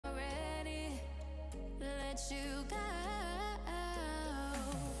let you go. How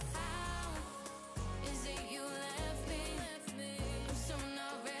is it you left me? I'm so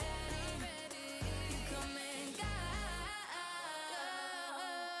not ready. You come and go.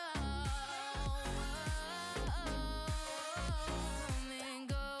 Come and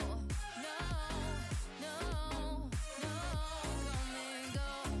go. No, no, no. Come and go.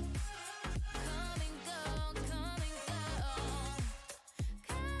 Come and go. Come and go. Come on, yeah.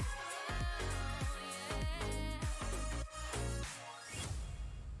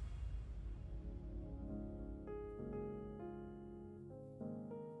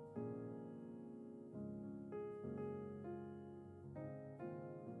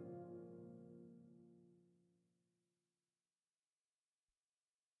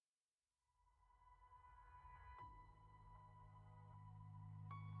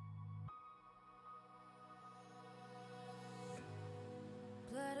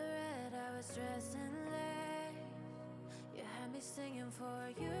 Blood red, I was dressed in lace. You had me singing for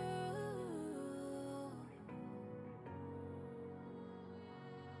you.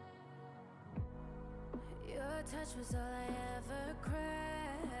 Your touch was all I ever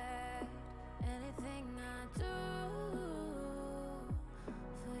craved. Anything I do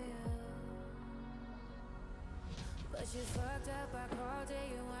for you. But you fucked up, I called it,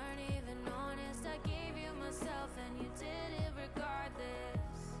 you weren't even honest. I gave you myself and you did it regardless.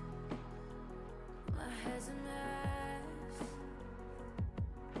 My head's a mess.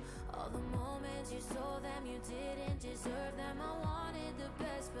 All the moments you sold them, you didn't deserve them. I wanted the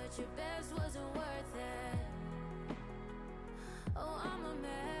best, but your best wasn't worth it. Oh, I'm a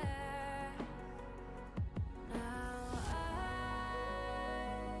mess. Now I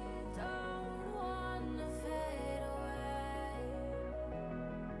don't wanna fade away.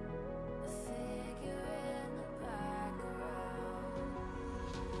 A figure in the background.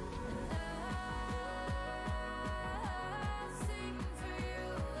 And I'll sing for you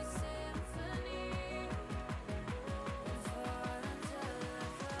a symphony and fall until I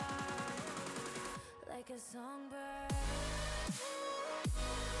fly like a songbird.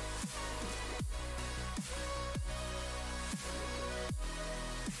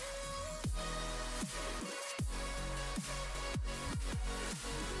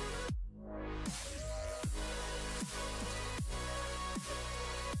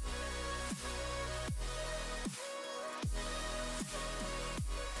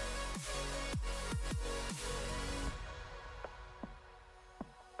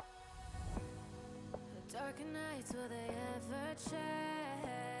 Darker nights, will they ever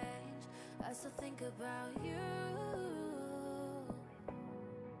change? I still think about you.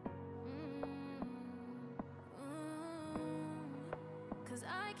 Cause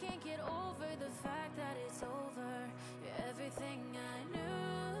I can't get over the fact that it's over. You're everything I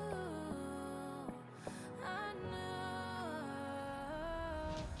knew. I knew.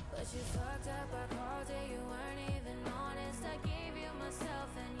 But you fucked up, I called it, you weren't even honest. I gave you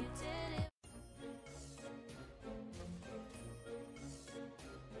myself and you did it.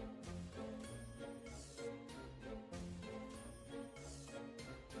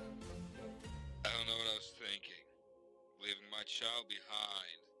 I don't know what I was thinking, leaving my child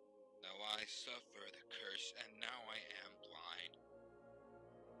behind. Now I suffer the curse, and now I am blind.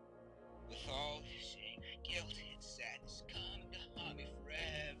 With all this anger, guilt, and sadness come to haunt me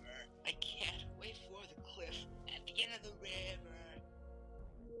forever. I can't wait for the cliff at the end of the river.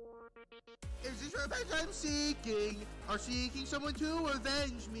 Is this revenge I'm seeking? Or seeking someone to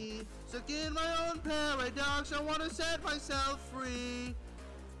avenge me? Stuck in my own paradox, I wanna set myself free.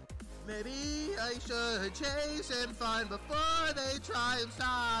 Maybe I should chase and find before they try and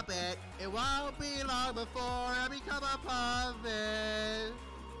stop it. It won't be long before I become a puppet.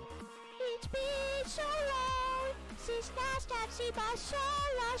 It's been so long since last I've seen my soul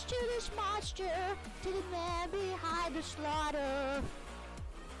lost to this monster, to the man behind the slaughter.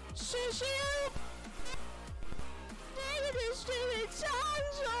 Since you singing this stupid song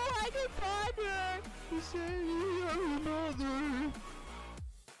so I can find her, you say you're your mother.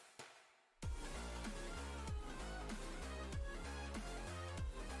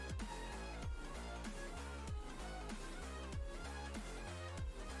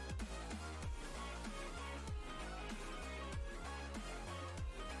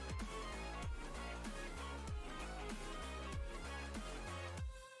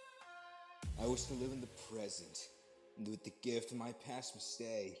 I wish to live in the present, and with the gift of my past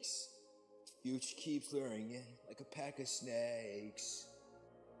mistakes. Future keeps luring in like a pack of snakes.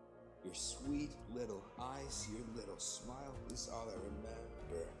 Your sweet little eyes, your little smile is all I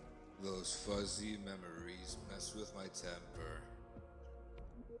remember. Those fuzzy memories mess with my temper.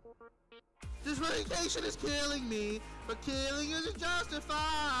 This vacation is killing me, but killing isn't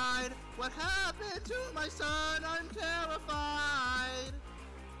justified. What happened to my son? I'm terrified.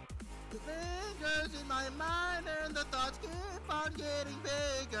 It lingers in my mind and the thoughts keep on getting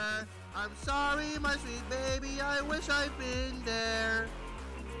bigger. I'm sorry, my sweet baby, I wish I'd been there.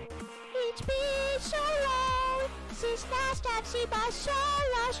 It's been so long since last I've seen my son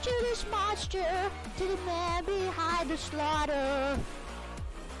lost to this monster, to the man behind the slaughter.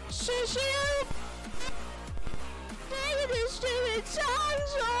 Since you singing this stupid song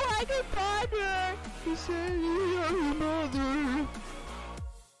so I can find her, he said you are your mother.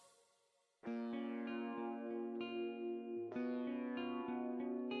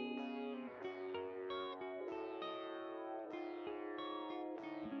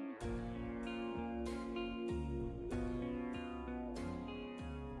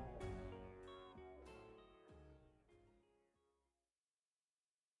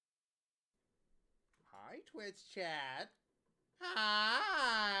 Hi, Twitch chat.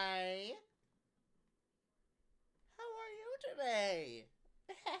 Hi. How are you today?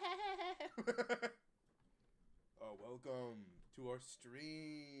 Welcome to our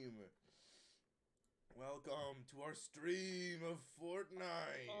stream. Welcome to our stream of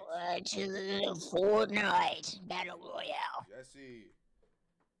Fortnite. To the Fortnite Battle Royale. Jesse.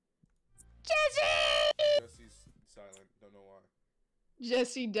 Jesse! Jesse's silent. Don't know why.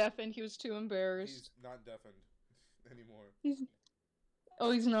 Jesse deafened. He was too embarrassed. He's not deafened anymore.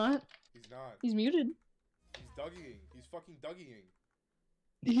 Oh, he's not? He's not. He's muted. He's Dougieing. He's fucking Dougieing.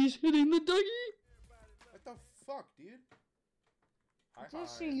 He's hitting the Dougie. What the fuck, dude? Hi,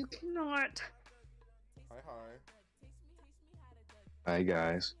 Jesse, hi. you cannot. Hi, hi. Hi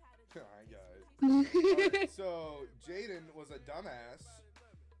guys. Hi, guys. Alright, so, Jaden was a dumbass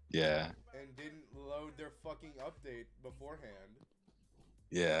Yeah. and didn't load their fucking update beforehand.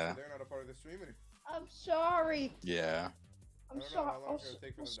 Yeah. They're not a part of the stream anymore. I'm sorry. Yeah. I I'm don't know sorry. how long it's gonna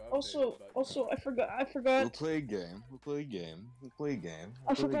take for them to update Also, it, but- also, I forgot. We'll play a game. We'll play a game. We'll play a game.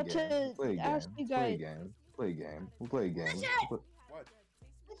 I forgot to ask you guys. Play a game. We'll play a game. What?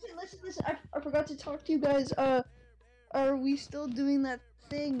 Listen. I forgot to talk to you guys. Are we still doing that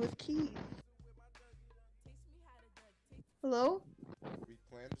thing with Keith? Hello? We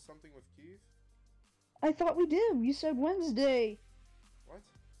planned something with Keith? I thought we did. You said Wednesday. What?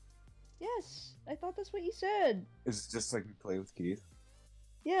 Yes, I thought that's what you said. It's just like we play with Keith.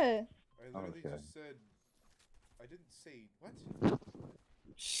 Yeah. I literally Okay. just said... I didn't say... What?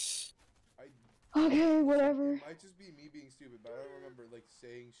 Okay, whatever. It might just be me being stupid, but I don't remember, like,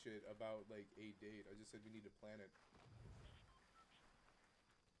 saying shit about, like, a date. I just said we need to plan it.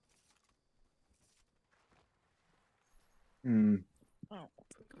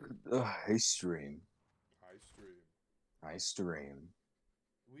 I stream. I stream.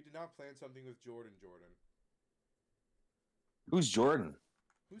 We did not plan something with Jordan. Who's Jordan?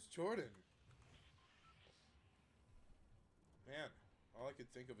 Who's Jordan? Man, all I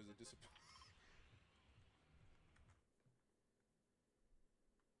could think of is a disappointment.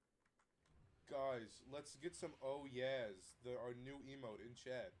 Guys, let's get some oh yeahs, our new emote in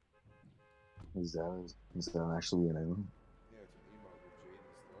chat. Is that actually an name? Yeah, it's an emote with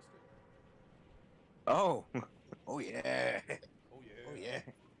Jaden's thrusting. Oh! Oh yeah! Oh yeah. Oh yeah!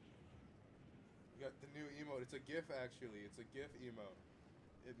 We got the new emote. It's a GIF actually. It's a GIF emote.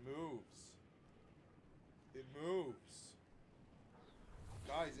 It moves. It moves.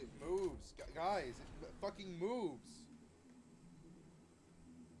 Guys, it moves. Guys, it fucking moves.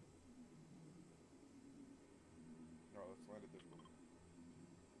 No, let's land it this way.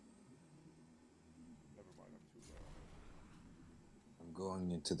 Never mind, I'm too low. I'm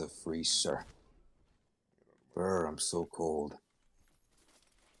going into the freezer. Brr, I'm so cold.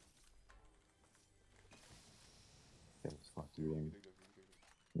 Okay, fuck you, Amy.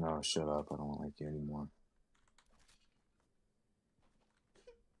 No, shut up. I don't like you anymore.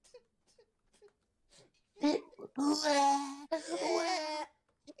 It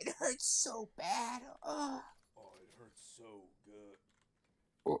hurts so bad. Oh. Oh, it hurts so good.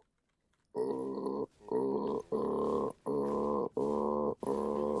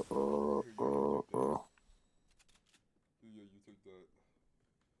 Yeah, you take that.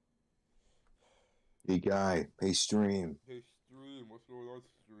 Hey guy, hey stream. Hey, stream. What's going on,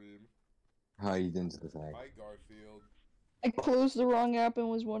 stream? How you doing to the thing? Hi, Garfield. I closed the wrong app and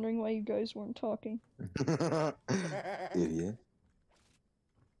was wondering why you guys weren't talking. Idiot.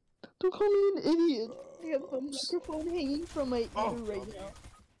 Don't call me an idiot. I have the microphone hanging from my ear right now.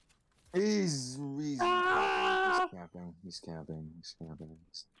 He's Ah! camping. He's camping. He's camping.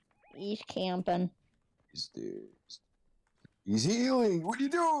 He's dude. He's healing. What are you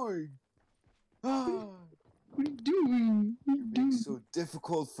doing? Ah, What are you doing? What are you you're being doing? so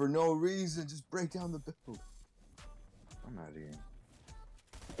difficult for no reason. Just break down the build. I'm out of here.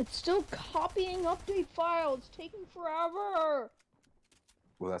 It's still copying update file. It's taking forever.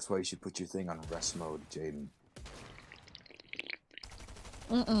 Well, that's why you should put your thing on rest mode, Jaden.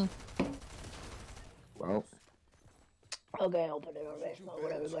 Well, Okay, I'll put it on rest mode.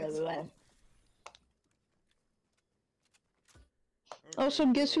 Whatever. Also,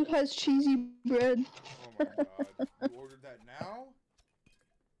 guess who has cheesy bread? Oh my god. You ordered that now?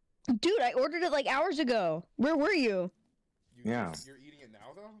 Dude, I ordered it like hours ago. Where were you? Yeah. You're eating it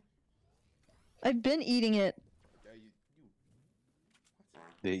now, though? I've been eating it. Yeah, you.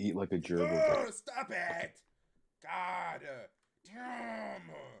 they eat like a gerbil. Oh, stop it! God! Damn!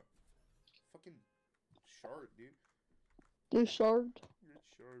 Fucking shark, dude. The shark. You're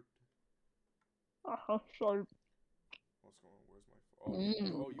shark. Shark. What's going on? Where's my phone? Oh, you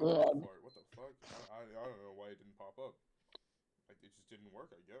have a fart. What the fuck? I don't know why it didn't pop up. Like, it just didn't work,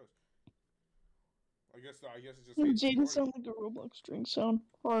 I guess. I guess it's just... Jaden sounds like a Roblox drink sound.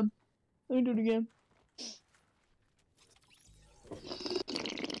 Hold on. Let me do it again.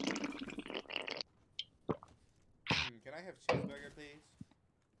 Can I have cheeseburger, please?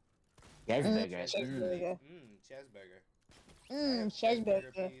 Cheeseburger. Cheeseburger.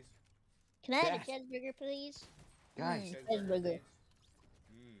 Cheeseburger. Please. Can I have a Yes. cheeseburger, please? Guys, Cheeseburger.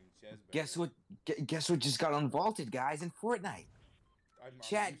 Cheeseburger. guess what just got unvaulted, guys, in Fortnite? I'm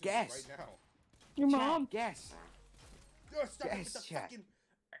Chat, using it guess. right now. Your mom. Guess. Oh, stop it with Yes, the chat. fucking...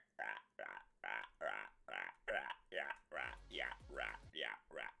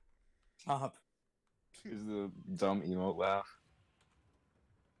 Stop. Is the dumb emote laugh?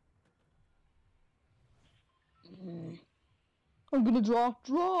 I'm gonna draw.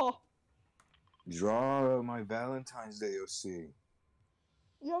 Draw my Valentine's Day OC.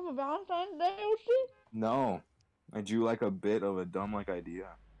 You have a Valentine's Day, OC? No, I drew like a bit of a dumb idea.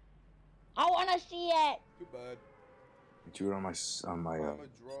 I wanna see it. Too bad. I drew it on my I'm gonna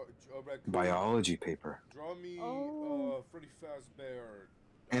draw biology paper, Draw me, Freddy Fazbear.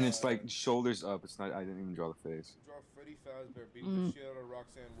 and it's like shoulders up. It's not. I didn't even draw the face. Draw Freddy Fazbear beating the shit out of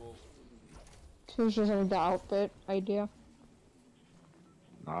Roxanne Wolf. So it's just like the outfit idea.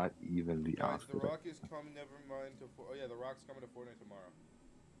 Not even the Guys, outfit. The Rock is coming, never mind, oh yeah, The Rock's coming to Fortnite tomorrow.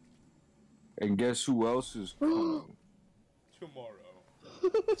 And guess who else is coming? Tomorrow.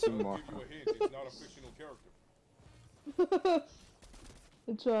 Tomorrow. I'll give you a hint, it's not a fictional character.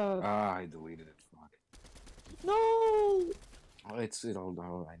 It's Ah, I deleted it. Fuck. No. Oh, it'll.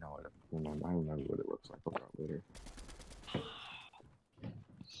 Oh, I know it. I remember what it looks like. I'll draw it later.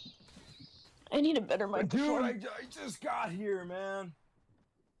 I need a better But microphone. dude, I just got here, man.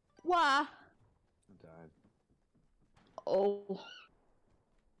 Why? I died. Oh.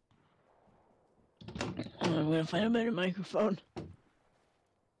 I'm gonna find a better microphone.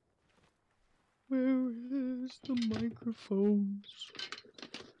 Where is the microphones?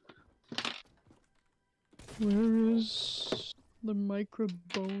 Where is the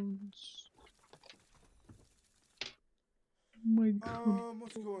microphones?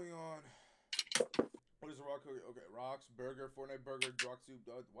 What's going on? What is The Rock? Okay, Rocks, Burger, Fortnite Burger, Rock Soup,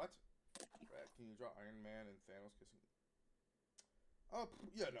 what? Right, can you draw Iron Man and Thanos kissing? Oh,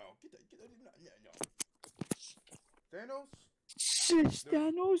 yeah, no. Get that, no. Thanos?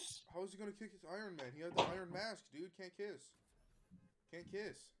 Thanos? How is he gonna kick his Iron Man? He had the Iron Mask, dude. Can't kiss.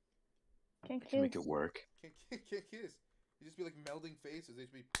 Can't To make it work. Can't kiss. He'd just be like melding faces. They'd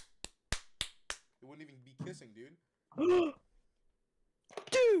just be... It wouldn't even be kissing, dude.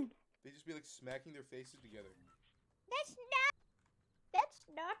 Dude! They'd just be like smacking their faces together. That's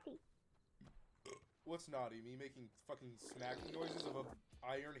naughty. What's naughty? Me making fucking smacking noises of a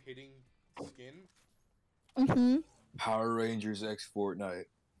iron hitting skin? Mm-hmm. Power Rangers X Fortnite.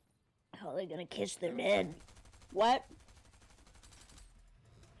 How are they gonna kiss their dead? What?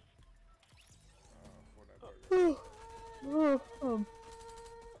 Fortnite Burger. Oh.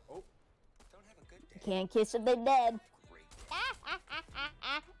 Oh. Can't kiss if they're dead.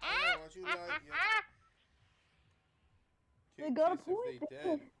 I want you like... They got a Kiss if point. they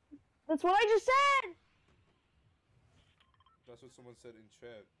dead. That's what I just said! That's what someone said in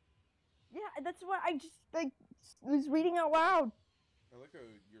chat. Yeah, that's what I just, was reading out loud. I like how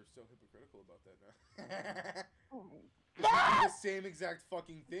you're so hypocritical about that now. You're the same exact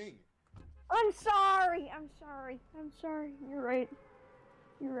fucking thing. I'm sorry. You're right.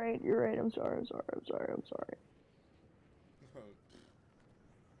 I'm sorry.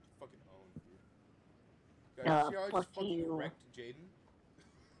 Fucking own, dude. Guys, see how I just fuck fucking you. wrecked Jaden?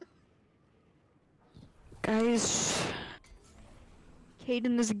 Guys,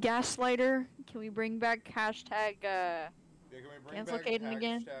 Caden is a gaslighter. Can we bring back hashtag, Yeah, can we bring cancel back Caden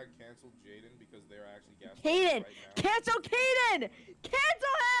again? hashtag cancel Jaden because they're actually gaslighting Caden! right now? Cancel Caden!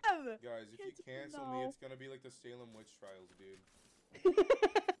 Cancel him! Guys, if you cancel me, it's gonna be like the Salem witch trials, dude.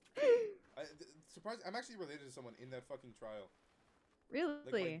 Surprised, I'm actually related to someone in that fucking trial. Really?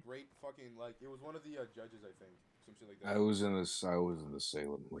 Like my great fucking it was one of the judges, I think, some shit like that. I was in the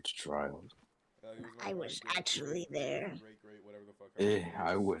Salem witch trials. I was actually there. Great, whatever the fuck.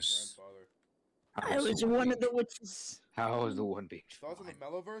 I was. I was one of the witches. How was the one being? Thoughts on the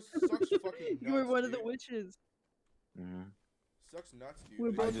Mellowverse? Sucks fucking nuts. You were one of the dude. witches. Sucks nuts, dude. We're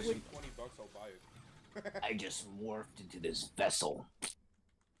If both I just witches. $20, I'll buy it. I just morphed into this vessel.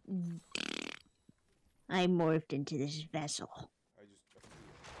 I morphed into this vessel.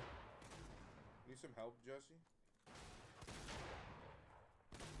 Need some help, Jesse?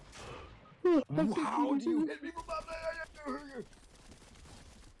 How do you hit me from up there?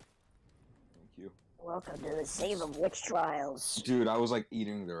 Thank you. Welcome to the Salem witch trials. Dude, I was like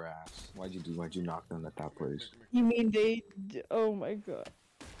eating their ass. Why'd you knock them at that place? You mean they? Oh my god.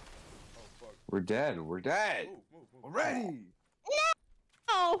 Oh fuck. We're dead. We're dead. Move. Already.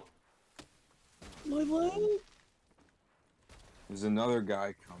 No. My leg. There's another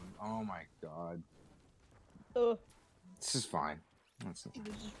guy coming. Oh my god. This is fine. That's fine.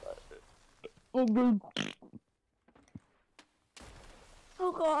 Oh god.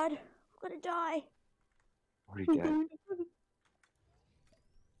 Oh god. I'm gonna die. What do you get?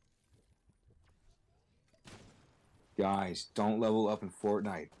 Guys, don't level up in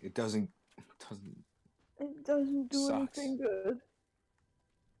Fortnite. It doesn't do sucks. anything good.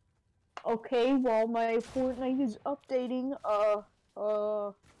 Okay, while my Fortnite is updating,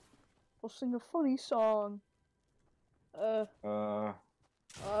 I'll sing a funny song. Oh my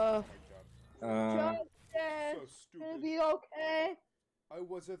god. Justin, So gonna stupid. be okay. I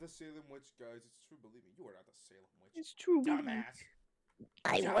was at the Salem witch, guys. It's true, believe me. You are not the Salem witch. It's true. Dumbass.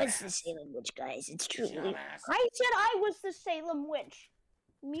 I was the Salem witch, guys. It's true. I said I was the Salem witch.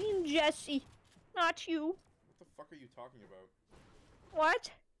 Me and Jesse, not you. What the fuck are you talking about?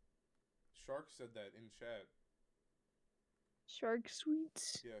 What? Shark said that in chat. Shark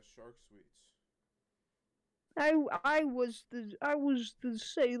sweets. Yeah, Shark Sweets. I was the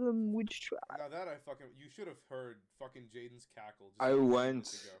Salem witch trial. Now that you should have heard fucking Jaden's cackle. Just I like 10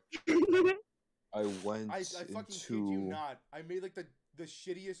 went- minutes ago. I went I fucking into. kid you not. I made like the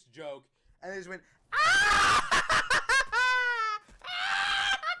shittiest joke, and it just went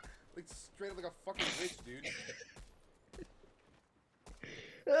like straight up like a fucking bitch, dude.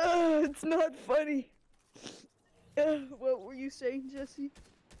 It's not funny. What were you saying, Jesse?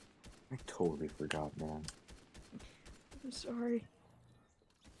 I totally forgot, man. I'm sorry.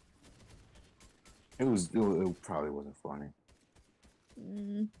 It probably wasn't funny.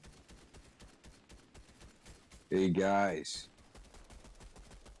 Hey guys.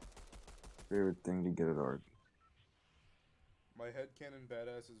 Favorite thing to get at Arby's. My headcanon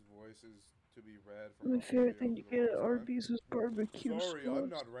badass's voice is to be rad from My OKKO favorite thing to for the get at longest time. Arby's is barbecue Sorry, sauce. I'm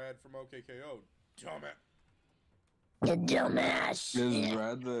not rad from OKKO. Dumbass. You dumbass. Is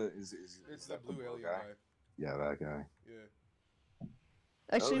Red the is It's that the blue alien guy? guy. Yeah, that guy. Yeah.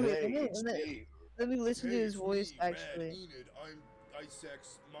 Actually, Oh, wait, hey, it's let me. me listen to Hey, his it's voice. me, Rad Actually. Enid. I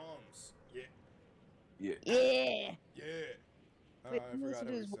sex moms. Yeah. Yeah. Yeah. Yeah. Wait, I listen forgot to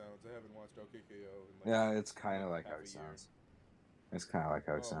how he his sounds. I haven't watched OKKO in like Yeah, it's kind of like how half it a year. sounds. It's kind of like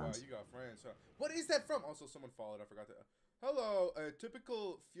how it Oh wow, sounds. you got friends, huh? What is that from? Also, someone followed. I forgot to. Hello,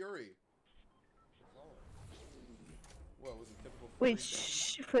 typical Fury. What was it? Typical Fury? Wait,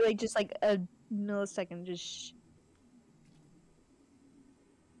 shh, for like just like a millisecond, just shh.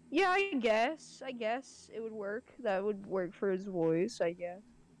 Yeah, I guess it would work. That would work for his voice, I guess.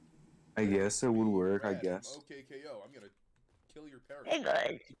 I guess it would work. I Rad from guess. OKKO. I'm gonna kill your parents. Hey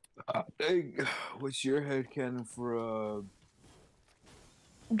guys. Hey, what's your headcanon for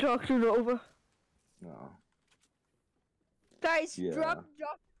Dr. Nova. No. Guys, Yeah. drop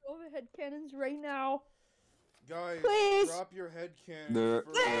Dr. Nova headcanons right now. Guys, Please. drop your head cannon They're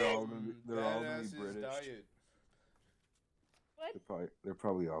for all gonna be Badass's British. diet. They're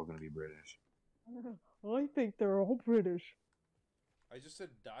probably all gonna be British. I think they're all British. I just said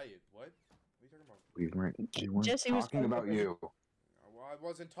diet. What? What are you talking about? We weren't Jesse was talking about you. Well, I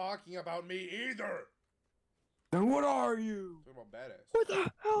wasn't talking about me either. Then what are you? Talking about badass. What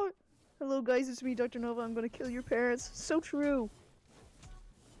the hell? Hello guys, it's me, Dr. Nova. I'm gonna kill your parents. So true.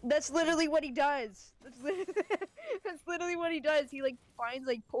 That's literally what he does. That's literally what he does. He like finds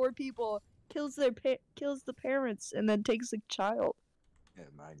like poor people, kills the parents, and then takes the child. Yeah,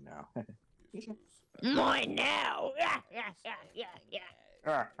 mine now. Yes, Mine now.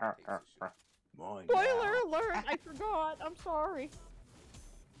 Mine Spoiler now. alert! I forgot. I'm sorry.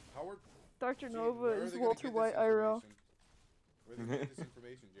 Howard, Dr. Jaden, Nova where are is they gonna Walter get White this IRL. information? Where are they gonna get this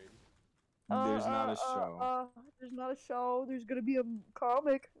information, Jaden? There's not a show. There's not a show. There's gonna be a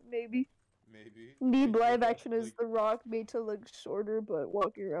comic, maybe. Maybe. Need Like, live like, action as like- The Rock made to look shorter, but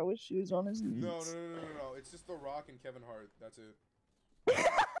walking around with shoes on his knees. No. It's just The Rock and Kevin Hart. That's it.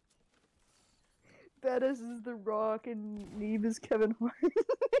 Badass is The Rock and Neeb is Kevin Hart. Yeah,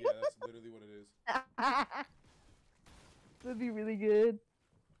 that's literally what it is. That'd be really good.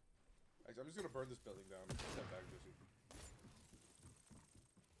 Actually, I'm just gonna burn this building down. Step back, Jesse.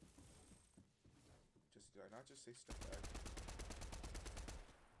 Did I not just say step back?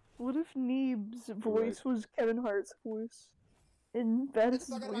 What if Neeb's voice was Kevin Hart's voice? And Badass's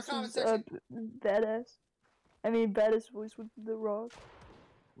Look at my voice comment was section. Badass. I mean, Badass voice with The Rock.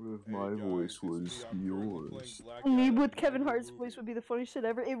 What if Hey my guys, voice it's me. was I'm currently playing yours? Black Neeb Adam with in Kevin the Hart's movie. voice would be the funniest shit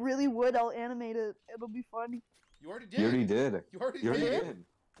ever. It really would. I'll animate it. It'll be funny. You already did. You already did. You already You already did. did.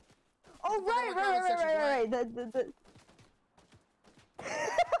 Oh, Look at my comment section, right.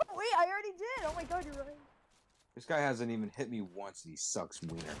 Wait, I already did. Oh my god, you're right. This guy hasn't even hit me once and he sucks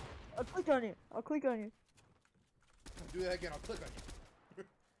wiener. I'll click on you. Do that again. I'll click on you.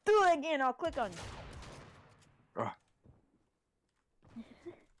 Do it again. I'll click on you. Ah.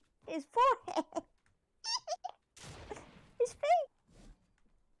 His forehead. His face.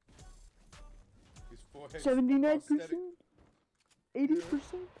 His forehead's 79%. prosthetic.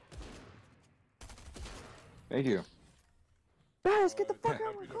 80%. Thank you. Badass, get the fuck happy out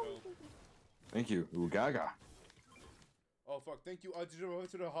of my to car. help. Thank you. Ooh, Gaga. Oh fuck! Thank you,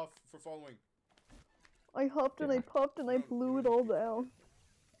 to the Huff for following. I hopped and I popped and I blew it all down.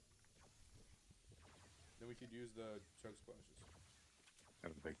 Then we could use the chug splashes. Oh,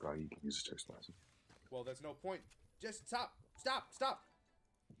 thank God you can use a text message. Well, that's no point. Just stop! Stop!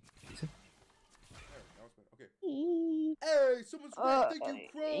 There, now it's better. Okay. Hey, someone's raid.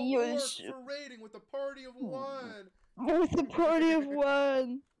 Thank you, Crow for raiding with a party of one. With a party of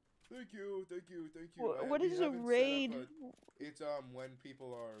one. Thank you. What We is a haven't set up raid? It's when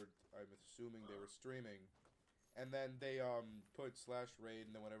people are, I'm assuming they were streaming, and then they put /raid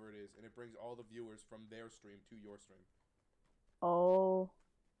and then whatever it is, and it brings all the viewers from their stream to your stream. Oh.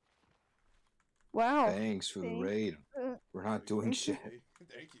 Wow. Thanks for the raid. We're not doing shit.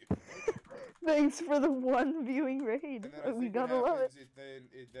 Thank you. Thanks for the one viewing raid. And then I We think what gotta love it.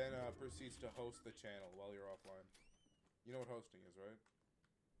 happens, it then proceeds to host the channel while you're offline. You know what hosting is, right?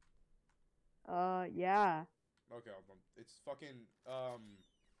 Yeah. Okay, it's fucking, so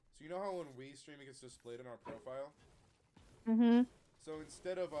you know how when we stream it gets displayed in our profile? Mm-hmm. So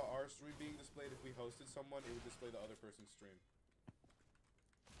instead of our stream being displayed, if we hosted someone, it would display the other person's stream.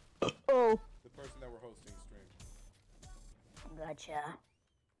 Oh. The person that we're hosting stream. Gotcha.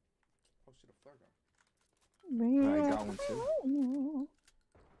 Oh shit, a flare gun. I got one too.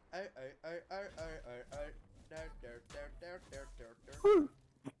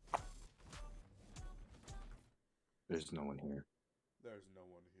 There's no one here. There's no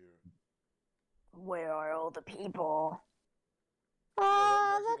one here. Where are all the people? Yeah,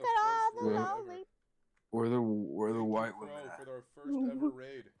 Oh, that was look actually at all the the first raid lonely. Where the white Crow women at? for their first ever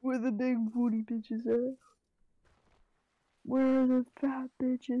raid. Where the big booty bitches at? Where are the fat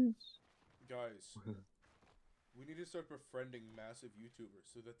bitches? Guys, we need to start befriending massive YouTubers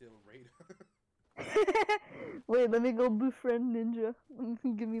so that they'll raid. Wait, let me go befriend Ninja.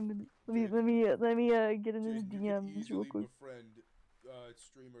 Give me a minute. Let me get in his Jaden, you can DMs real easily quick. befriend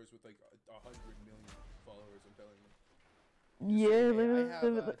streamers with like 100 million followers, I'm telling you. Yeah, Hey, I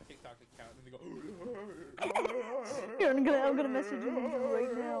have a TikTok account, and they go. Here, I'm gonna message Ninja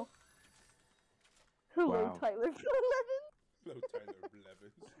right now. Hello, Wow. Tyler. Hello, Tyler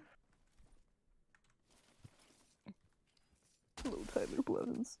Blevins. Hello, Tyler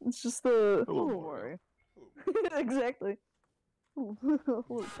Blevins. It's just the. Hello, Hello, Mario. Mario. Exactly. Hello, Tyler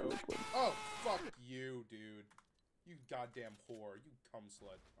Blevins. Oh, fuck you, dude. You goddamn whore. You cum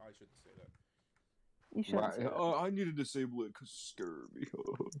slut. I shouldn't say that. You shouldn't say that. I need to disable it because it's scaring me.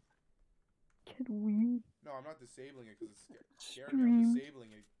 Can we No, I'm not disabling it because it's scaring me. I'm disabling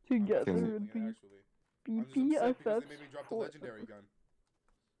it. together I'm not and disabling it, actually. be I'm just upset because BFFs they made me drop the legendary gun.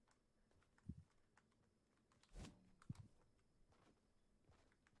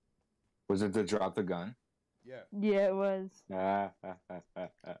 Was it to drop the gun? Yeah. Yeah, it was. What,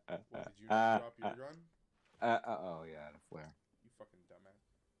 did you drop your gun? Oh yeah, the flare. You fucking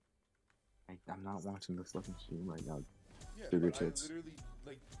dumbass. I'm not watching the fucking stream right now. Yeah, Sugar but I tits. literally,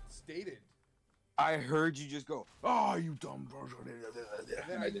 like, stated. I heard you just go, oh, you dumb person.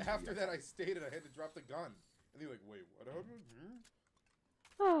 And then after that, I stated I had to drop the gun. And they're like, wait, what happened?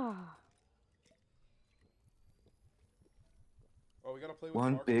 Oh, we gotta play with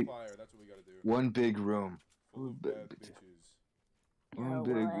One big- Markiplier. That's what we gotta do. One big room. Full of bad bitches. One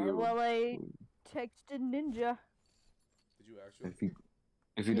big room. Well, I texted Ninja. Did you actually?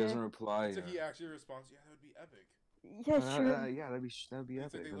 If he Yeah. doesn't reply, So he actually responds. Yeah, that would be epic. Yeah, sure. yeah, that'd be It's like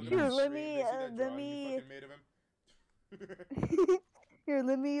epic. they look Here, at his let screen, me, they see that let drawing me- you fucking made of him. Here,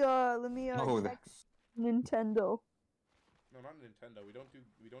 let me Oh, text Nintendo. No, not Nintendo. We don't do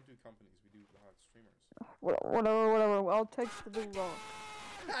companies. We do streamers. Whatever. I'll text the big rock.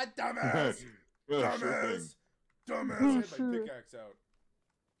 Ah, dumbass! Yeah, sure Dumbass! thing. Dumbass! I had Sure. my pickaxe out.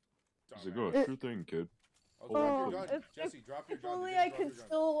 He's like, Dumbass. oh, sure thing, kid. Oh, drop your gun. if- Jesse, drop your If gun. only You I didn't drop could your gun.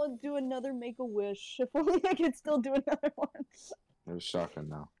 still do another Make-A-Wish. If only I could still do another one. There's shotgun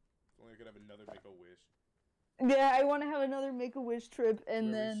now. If only I could have another Make-A-Wish. Yeah, I want to have another Make-A-Wish trip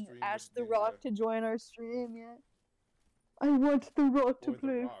and Where we then stream ask with The Rock Ninja. to join our stream, yeah. I want The Rock to Boy, The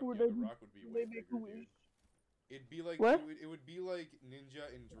play Rock. for Yeah, The them. Rock would be way bigger, Make-A-Wish. dude. It'd be like What? It would be like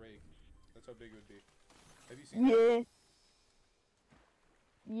Ninja and Drake. That's how big it would be. Have you seen that?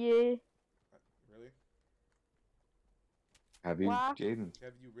 Yeah. Yeah. Really? Have you, Wow. Jaden?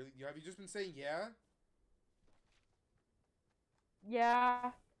 Have you just been saying yeah?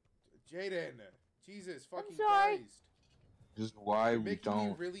 Yeah. Jaden! Jesus fucking sorry. Christ! Just why You're we making me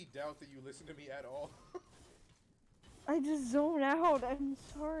don't. really doubt that you listen to me at all. I just zone out. I'm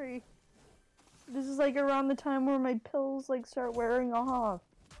sorry. This is like around the time where my pills like start wearing off.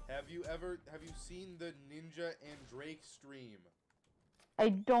 Have you seen the Ninja and Drake stream? I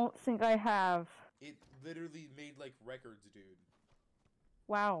don't think I have. It literally made like records, dude.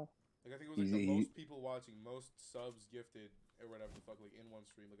 Wow. Like I think it was like Easy. the most people watching, most subs gifted, or whatever the fuck, like in one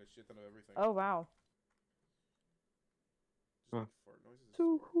stream, like a shit ton of everything. Oh wow. Just like fart noises.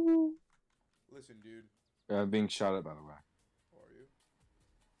 So Listen, dude. I'm being shot at, by the way. How are you?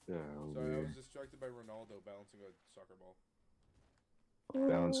 Yeah, Sorry, I weird. was distracted by Ronaldo balancing a soccer ball.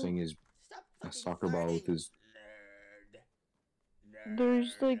 Bouncing his Stop a fucking soccer ball with farting, his. nerd.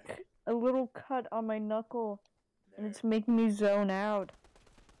 There's like a little cut on my knuckle and it's making me zone out.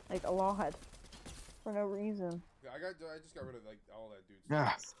 Like a lot. For no reason. Yeah, I just got rid of like all that dude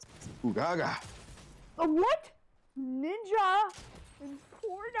Ah, stuff. ooh, gaga. A what? Ninja in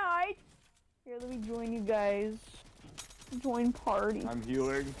Fortnite. Here, let me join you guys. Join party. I'm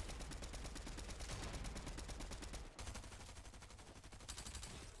healing.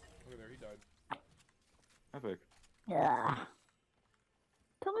 Look at there, he died. Epic. Yeah.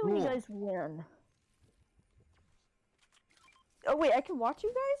 Tell me when you Cool. guys win. Oh wait, I can watch you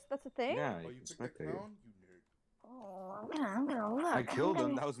guys? That's a thing? Yeah, Oh, you you can picked that spectate. clown? You nerd. Oh, I'm gonna look. I killed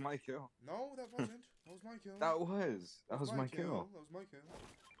him. That was my kill. No, that wasn't. That was my kill. That was my kill. That was my kill.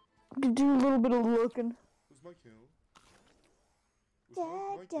 I can do a little bit of looking. That was my kill. It Da,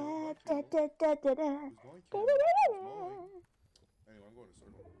 was my da, kill. My da, kill. da, da, da, da. It was my kill. Da, It da, da, was da. mine. Anyway, I'm going to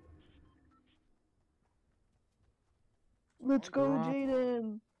circle. Let's go, Drop.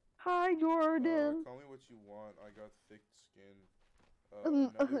 Jaden. Hi, Jordan. Call me what you want. I got thick skin.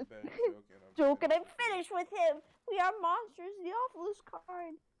 Um, Another bad joke, and I'm Joke and I'm finished with him. We are monsters, the awfulest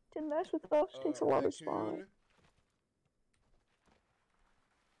kind. To mess with us takes a lot of spine. Raccoon.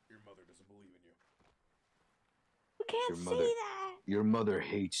 Your mother doesn't believe in you. You can't Your see mother- that. Your mother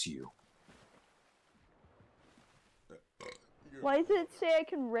hates you. Your- Why does it say I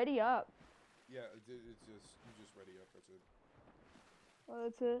can ready up? Yeah, it's just you just ready up. That's it. Oh,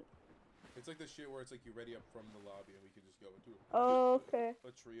 that's it. It's like the shit where it's like you ready up from the lobby and we can just go into it. Oh, okay.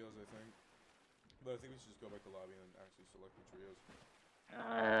 But trios, I think. But I think we should just go back to lobby and actually select the trios.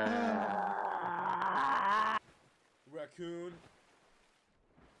 Raccoon.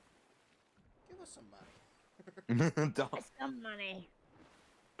 Give us some money. Don't. Some money.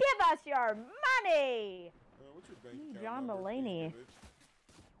 Give us your money. What's your bank account John number? Please Mulaney. give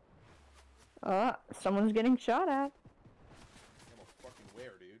it. Someone's getting shot at. I'm a fucking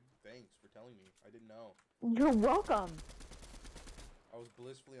where, dude. Thanks for telling me. I didn't know. You're welcome. I was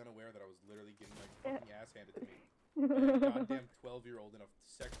blissfully unaware that I was literally getting my fucking ass handed to me. By a goddamn 12-year-old in a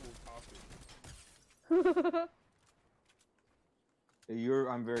sexual costume.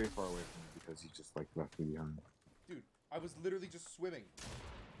 I'm very far away from you because you just like left me behind. Dude, I was literally just swimming.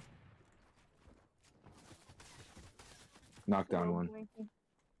 Knock down one.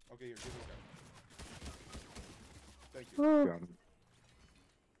 Okay, here, give this guy. Thank you. Oh, Got him.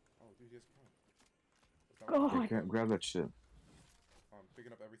 Oh, dude, he has a phone. That's not what God. I can't grab that shit. I'm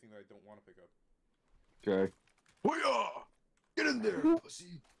picking up everything that I don't want to pick up. Okay. Hoo-yah! Get in there,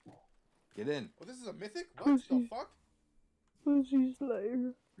 pussy. Get in. Oh, this is a mythic? What the fuck? Pussy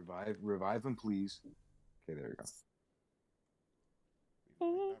Slayer. Revive him, please. Okay, there we go. just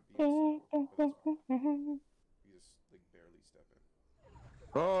like barely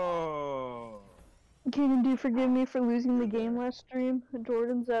stepping. Oh. Kaden, do you forgive me for losing the game last stream?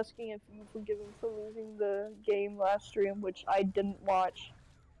 Jordan's asking if you forgive him for losing the game last stream, which I didn't watch.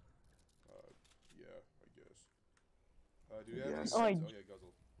 Yeah, I guess. Do you have any Yes. friends? Oh yeah,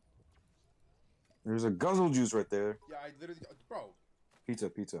 guzzle. There's a guzzle juice right there. Yeah, I literally, bro. Pizza.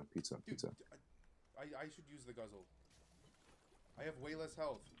 Dude, I should use the guzzle. I have way less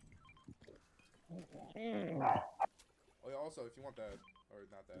health. Oh yeah, also, if you want that, or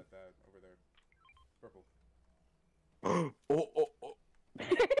not that, over there. Purple. Oh.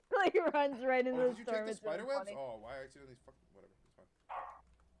 Like runs right into the did you storm. take the It's really spider webs? funny. Oh, why I accidentally fucking, whatever, it's fine.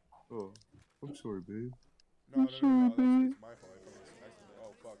 Oh, I'm sorry, babe. No, it's my fault. I fucking accidentally,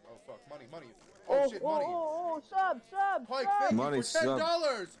 oh fuck, money. Oh shit, money. Sub. Pike, sub. thank Money, you for $10.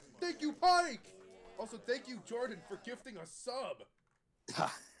 sub. Thank you, Pike. Also, thank you, Jordan, for gifting a sub.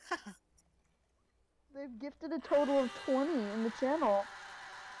 They've gifted a total of 20 in the channel.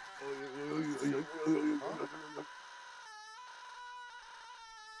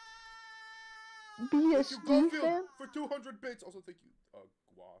 Thank you, Garfield, fan? for 200 bits. Also, thank you,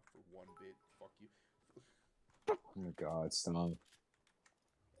 Gua, for 1 bit. Fuck you. Oh my god, stop.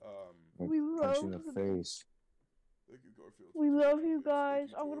 We Punch love you in the face. Thank you, Garfield. We for love 200 you bits. guys.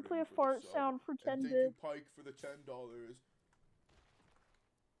 Thank you, I'm gonna Jordan, play a for the fart sub. sound for 10 and thank bits. you, Pike, for the $10.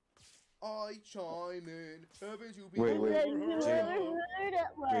 I chime in. Haven't you been Wait. Wait,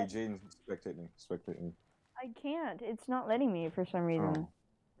 Jaden, spectate me. I can't. It's not letting me for some reason. Oh.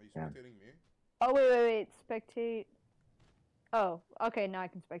 Are you spectating me? Oh, wait. Spectate. Oh, okay, now I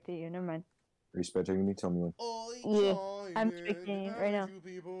can spectate you. Never mind. Are you spectating me? Tell me when. Yeah, I'm spectating you right now. Haven't you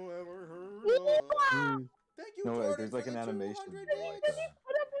people ever heard Yeah! of? Thank you, No, Jordan, there's like for an the animation. 200 Like, Does he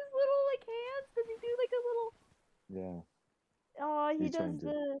put up his little, like, hands? Does he do, like, a little... yeah. Oh, he He's does trying to-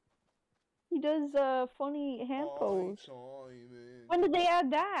 the... He does, funny hand pose. I chime in. When did they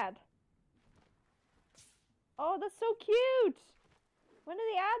add that? Oh, that's so cute! When did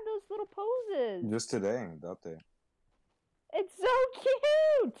they add those little poses? Just today, the update. It's so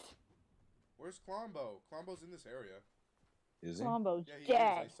cute! Where's Klombo? Klombo's in this area. Is he? Columbo's Yeah, he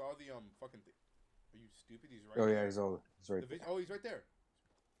dead. is. I saw the fucking thing. Are you stupid? He's right Oh there. yeah, he's right. Oh, he's right there.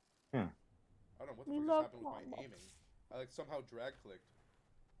 Yeah. I don't know what the We fuck love just happened with Klombo. my aiming. I like somehow drag clicked.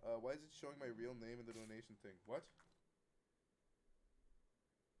 Why is it showing my real name in the donation thing? What?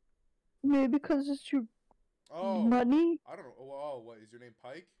 Maybe because it's your money? I don't know. Oh, what is your name?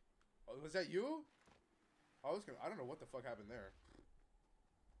 Pike? Oh, was that you? I don't know what the fuck happened there.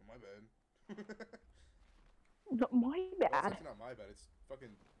 Oh, my bad. No, my Well, it's bad. actually not my bad. It's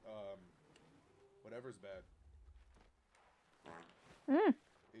fucking whatever's bad.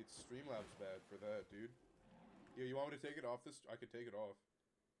 It's Streamlabs bad for that, dude. Yeah, you want me to take it off this? I could take it off.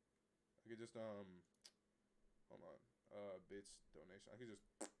 I could just hold on. Bits donation. I could just.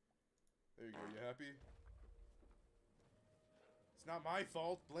 There you go. You happy? It's not my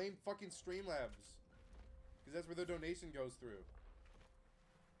fault. Blame fucking Streamlabs. Because that's where the donation goes through.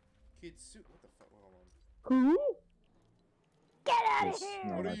 Kitsu. What the fuck? Hold on. Who? Get out of Yes, here!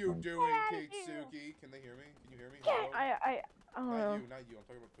 no. What are you Get doing, outta here. Kitsuki? Can they hear me? Can you hear me? Get, Hello? I don't know. Not you. I'm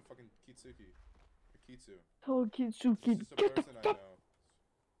talking about the fucking Kitsuki. Or Kitsu. Oh, Kitsuki, It's just a get the person I fuck. know.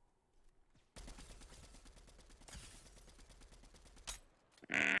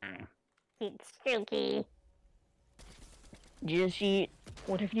 Kitsuki. Just eat.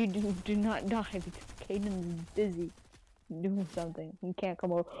 What if you do not die because Caden's busy doing something? He can't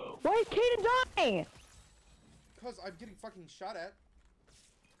come over. Why is Caden dying? Because I'm getting fucking shot at.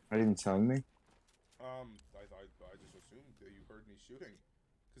 I didn't tell me. I just assumed that you heard me shooting.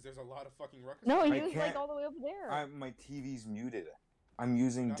 Because there's a lot of fucking ruckus. No, he I was can't- like all the way over there. My TV's muted. I'm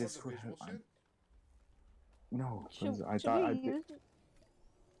using Not of the Discord. visual shit? No, Should, I should thought we I. use, Okay.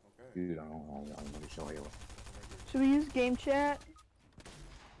 Dude, I'm gonna show you. should we use game chat?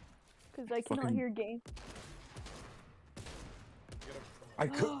 Because I cannot Fucking- hear game. Get him. I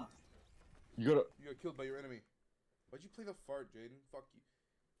could. You gotta. You got killed by your enemy. Why'd you play the fart, Jaden? Fuck you.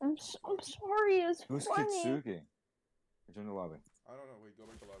 I'm sorry, it's Who's funny. Kitsuki? Return to lobby. I don't know. Wait, go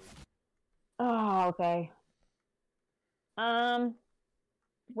back to lobby. Oh, okay.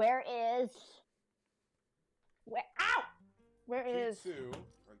 Where is... Where... Ow! Where is... Kitsu.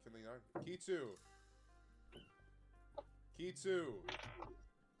 Can they not? Kitsu. Kitsu.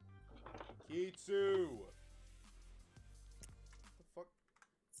 Kitsu. The fuck?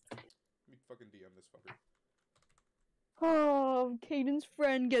 Let me fucking DM this fucker. Oh, Caden's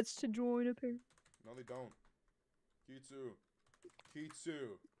friend gets to join a pair. No, they don't. Kitsu.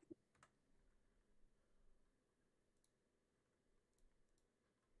 Kitsu.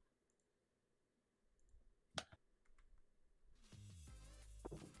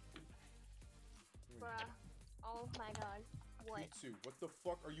 my god. What? Pitsu, what the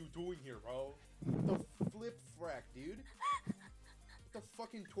fuck are you doing here, bro? What the flip frack, dude? What the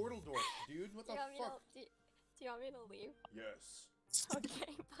fucking turtle dork, dude? What the fuck? Do you want me to leave? Yes.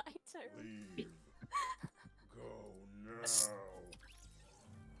 Okay, bye, Turtle. Leave. Go now.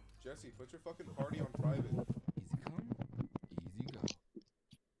 Jesse, put your fucking party on private. Easy come, easy go.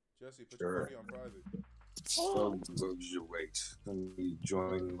 Jesse, put your party on private. Oh, wait. Let me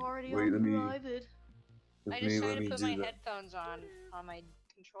join. Party Wait, on let me. private. Let I decided me to put do my that. headphones on my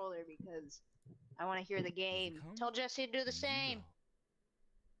controller because I want to hear the game. come, Tell Jesse to do the easy same.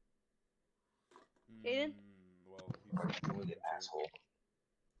 go. Aiden? Well, he's Join the asshole.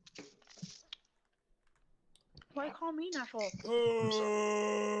 Why call me an asshole?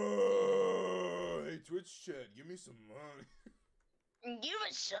 Hey, Twitch chat, give me some money. Give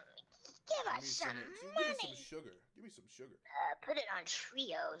us some Give me some sugar. Give me some sugar. put it on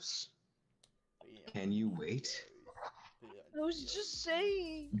trios. Can you wait? I was just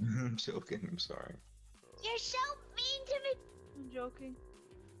saying. I'm joking. I'm sorry. You're so mean to me. I'm joking.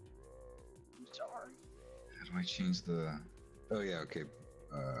 I'm sorry. How do I change the? Oh yeah. Okay.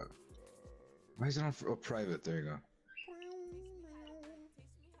 Why is it on private? There you go.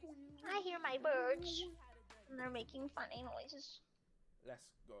 I hear my birds. And they're making funny noises.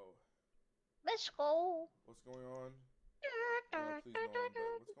 Let's go. Let's go. What's going on? Please no one, but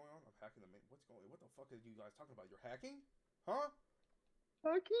what's going on? I'm hacking the main. What the fuck are you guys talking about? You're hacking? Huh?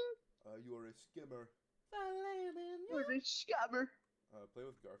 Hacking? You are a skimmer. You're a scammer. Play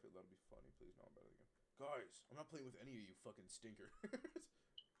with Garfield. That'll be funny. Please no one better again. Guys, I'm not playing with any of you fucking stinkers.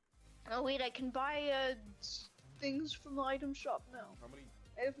 Oh wait, I can buy things from the item shop now. How many?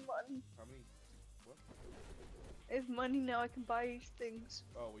 I have money. How many? What? I have money now. I can buy things.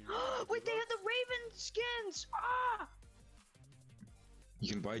 Oh, well, you're Wait, they have the Raven skins. Ah! You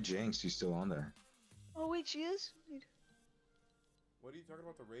can buy Jinx. She's still on there. Oh wait, she is. Wait. What are you talking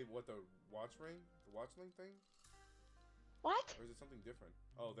about? The rave? What, the watch ring? The watch link thing? What? Or is it something different?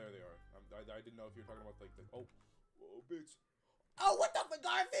 Oh, there they are. I didn't know if you were talking about like the. Oh, whoa, bitch. Oh, what the fuck,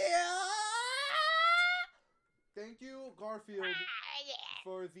 Garfield? Thank you, Garfield,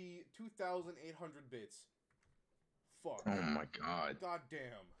 for the 2,800 bits. Fuck. Oh my god. God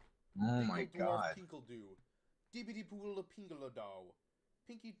damn. Oh my god. Pinkle doo. Dibbity poodle pingle dow.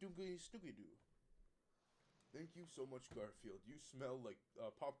 Pinky doogly snooky doo. Thank you so much, Garfield. You smell like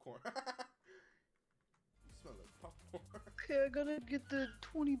popcorn. You smell like popcorn. Okay, I gotta get the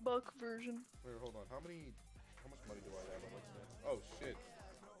 $20 version. Wait, hold on. How much money do I have? Oh shit.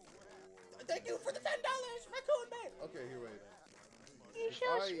 Thank you for the $10, Raccoon Man. Okay, here, wait. You're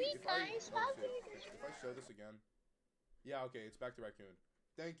so sweet, guys. Oh, shit. If I show this again. Yeah, okay, it's back to Raccoon.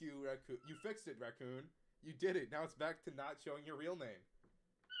 Thank you, Raccoon. You fixed it, Raccoon. You did it. Now it's back to not showing your real name.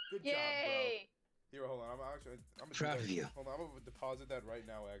 Good job, bro. Here, hold on. I'm proud of you. Hold on, I'm gonna deposit that right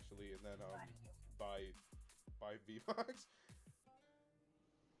now, actually, and then buy V-Bucks.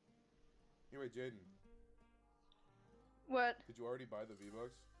 Anyway, Jaden. What? Did you already buy the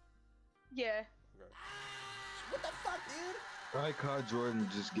V-Bucks? Yeah. Okay. What the fuck, dude? I caught Jordan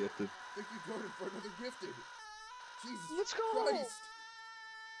just gifted. Thank you, Jordan, for another gifted. Jesus Let's go. Christ.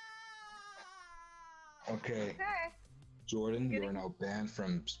 Okay. Jordan, you are now banned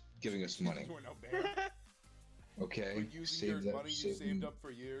from giving us money. You are now banned. Okay. Like using your money you saved up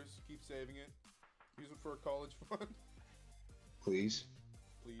for years. Keep saving it. Use it for a college fund. Please.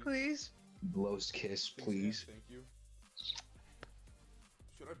 Please. Please. Blow's kiss, please. Thank you.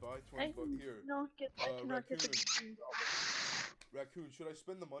 Should I buy 20 bucks here? No, I cannot get the $15. Raccoon, should I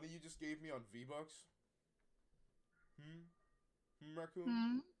spend the money you just gave me on V-Bucks?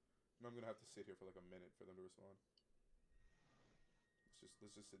 Raccoon? No, I'm gonna have to sit here for like a minute for them to respond. Let's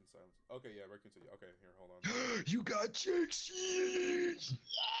just sit in silence. Okay, yeah, Raccoon said, okay, here, hold on. You got Jinx!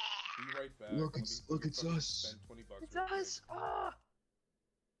 Be right back. Look, it's us. Spend 20 bucks. It's us. Ah!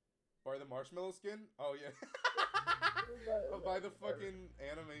 Buy the marshmallow skin? Oh, yeah. I'll buy the fucking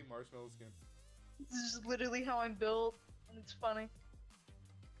anime marshmallow skin. This is literally how I'm built, and it's funny.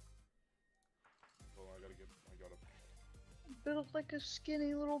 Hold on, I gotta I'm built like a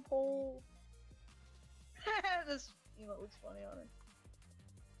skinny little pole. This looks funny on it.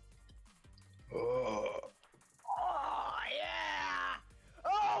 Oh. Oh yeah!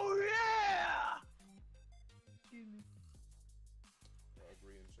 Oh yeah! Excuse me.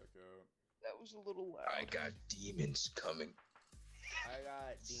 Agree and check out. That was a little loud. I got demons coming. I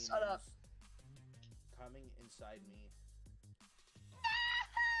got demons Shut up. coming inside me.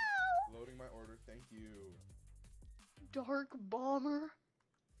 Loading my order, thank you. Dark bomber.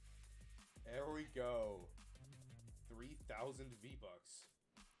 There we go. 3,000 V-Bucks.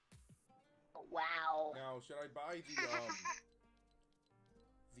 Wow. Now, should I buy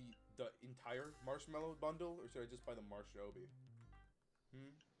the entire marshmallow bundle, or should I just buy the Marshobi?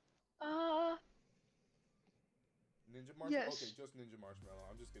 Ninja marshmallow? Yes. Okay, just ninja marshmallow.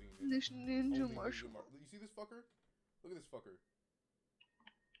 I'm just getting This ninja only marshmallow. You see this fucker? Look at this fucker.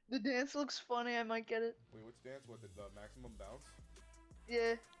 The dance looks funny. I might get it. Wait, what's dance? What, the maximum bounce?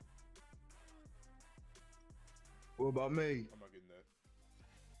 Yeah. What about me? I'm not getting that.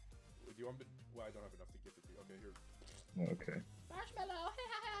 Do you want me? Well, I don't have enough to give it to you. Okay, here. Okay. Marshmallow.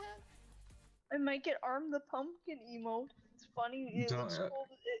 I might get Arm the Pumpkin emote. It's funny. It Don't- looks cool.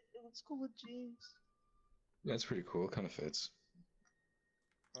 It looks cool with jeans. That's pretty cool. Kind of fits.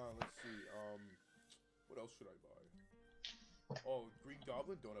 Let's see. What else should I buy? Oh, Green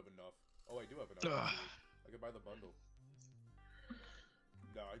Goblin don't have enough. Oh, I do have enough. Actually. I could buy the bundle.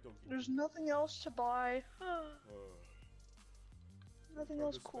 Nah, I don't. There's nothing else to buy. Nothing I'm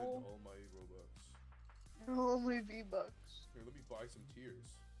else to spend cool. all my Robux. Only V-Bucks. Here, let me buy some tears.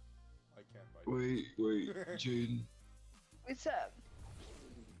 I can't buy. Wait, Jaden. What's up?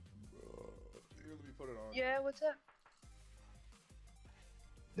 Here, let me put it on. Yeah, what's up?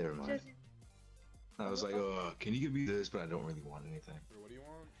 Never mind. Jesse. I was like, oh, can you give me this? But I don't really want anything. Here, what do you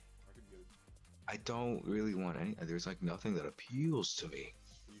want? I can get it. I don't really want any. There's like nothing that appeals to me.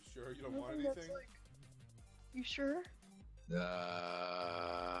 Are you sure you don't want Nothing that's anything? like- You sure?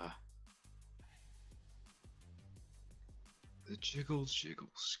 The jiggle skin.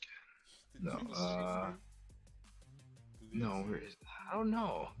 The No, Jingle Skin? No, where is? I don't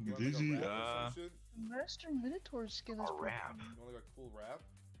know. You want like Dizzy, a wrap or some shit? Master Minotaur skin is a pretty wrap. cool. You want like a cool wrap?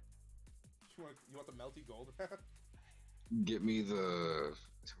 You want the melty gold wrap? Get me the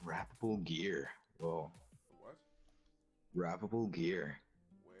wrappable gear. Whoa. What? Wrappable gear.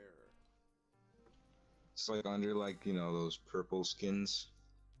 Where? It's like under like, you know, those purple skins.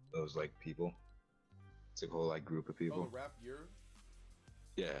 Those like people. It's like a whole like group of Oh, people. the wrap gear?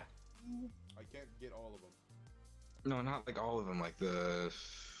 Yeah. I can't get all of them. No, not like all of them. Like the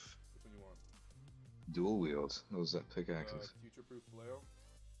Which one you want? dual wields. Those that pickaxes. Future-proof flail?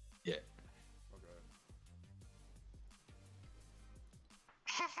 Yeah. Okay.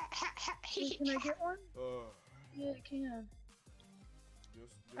 Wait, can I get one? Uh, Yeah, I can.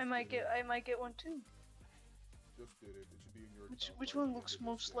 just I might did get. it. I might get one too. Just did it. It should be in your account Which by one the looks end of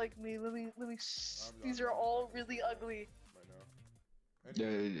most this day. like me? Let me. I'm These not- are I'm all not really gonna ugly. Right now.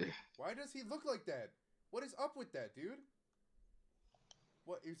 Anyway, Yeah. why does he look like that? What is up with that, dude?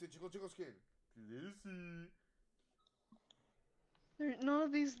 What is a jiggle skin? Lizzie. None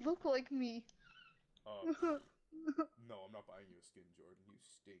of these look like me. No, I'm not buying you a skin, Jordan. You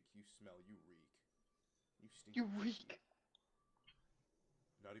stink. You smell. You reek. You stink. You reek.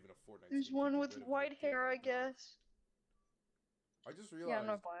 Not even a Fortnite. There's skin one can with get rid of white your hair, I damn dog. guess. I just Yeah, realized I'm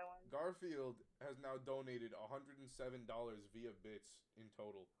not buying one. Garfield has now donated $107 via bits in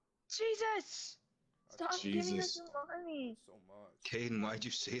total. Jesus! Stop That's giving us Jesus. your money. so much. Caden, why'd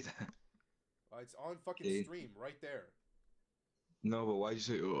you say that? It's on fucking Hey. stream right there. No, but why'd you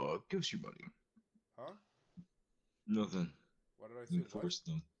say, oh, give us your money? Huh? Nothing. What did I say? Enforce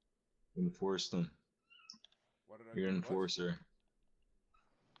them. Enforce them. What did I You're an do? What? enforcer.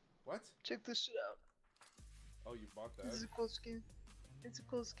 What? Check this shit out. Oh, you bought that? This is a cool skin. It's a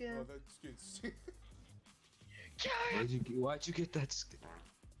cool skin. Oh, that skin's... Why'd you get that skin?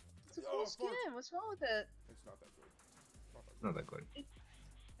 It's a cool Oh, fuck. skin. What's wrong with it? It's not that good. Not that good.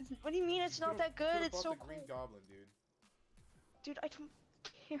 What do you mean it's not that good? It's so the cool. Green Goblin, dude. Dude, I don't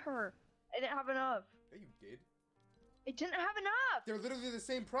care. I didn't have enough. Yeah, you did. I didn't have enough. They're literally the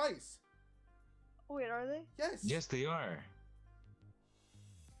same price. Oh, wait, are they? Yes. Yes, they are.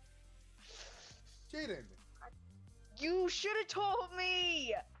 Jaden. You should have told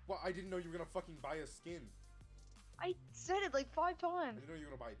me. Well, I didn't know you were gonna fucking buy a skin. I said it like 5 I times. didn't know you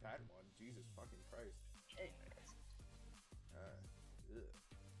were gonna buy that one. Jesus fucking Christ. Anyways. Ugh.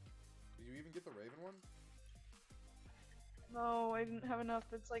 Did you even get the Raven one? No, I didn't have enough.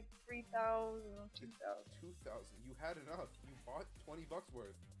 It's like 3,000 or 2,000. 2,000. You had enough. You bought $20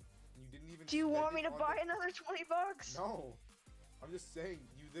 worth. And you didn't even. Do you spend want me it to on buy the- another 20 bucks? No. I'm just saying.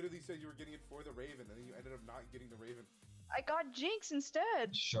 You literally said you were getting it for the Raven, and then you ended up not getting the Raven. I got Jinx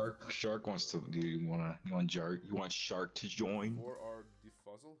instead. Shark wants to. Do you want Shark to join? For our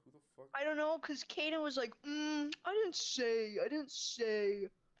defuzzle? Who the fuck? I don't know, cause Kaden was like, I didn't say.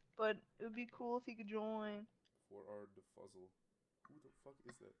 But it would be cool if he could join. For our defuzzle. Who the fuck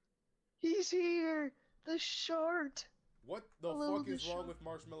is that? He's here! The shart! What the A little fuck is bit wrong short. with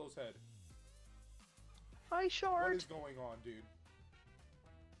Marshmallow's head? Hi, What shart! is going on, dude?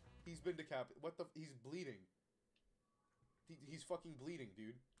 He's been decapitated. What the? He's bleeding. He's fucking bleeding,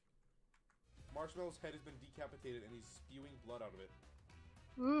 dude. Marshmallow's head has been decapitated and he's spewing blood out of it.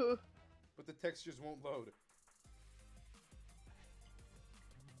 Ugh. But the textures won't load.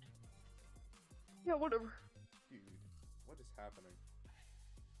 Yeah, whatever. Dude, what is happening?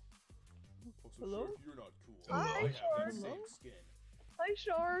 Also, Hello? Shark, you're not cool. Hi, I have Shark. that same skin. Hi,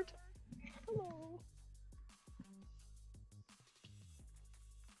 Shard. Hello.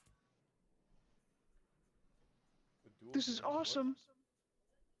 A dual This is game? What? awesome.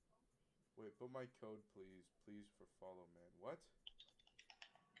 Wait, put my code, please. Please for follow, man. What?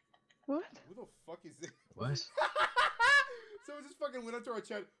 What? Who the fuck is this? What? Someone just fucking went onto our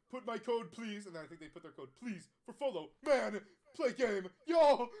chat, put my code, please, and then I think they put their code, please, for follow. Man, play game,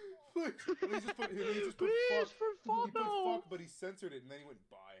 yo, please. And he just put, Please fuck. for follow. He put fuck, but he censored it, and then he went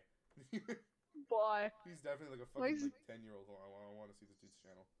bye. Bye. He's definitely like a Why fucking is- like 10-year-old. I want to see this dude's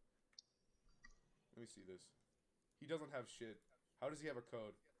channel. Let me see this. He doesn't have shit. How does he have a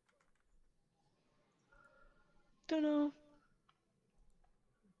code? Don't know.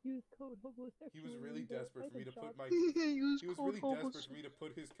 Use code homosexual. He was really desperate for me to put my. Use He was code really desperate homos- for me to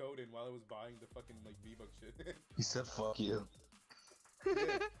put his code in while I was buying the fucking like V-Bucks shit. He said fuck you.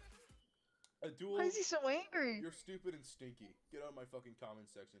 Yeah. A duel. Why is he so angry? You're stupid and stinky. Get out of my fucking comment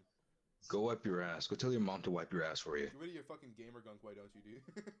section. Go wipe your ass. Go tell your mom to wipe your ass for you. Get rid of your fucking gamer gunk, why don't you, dude?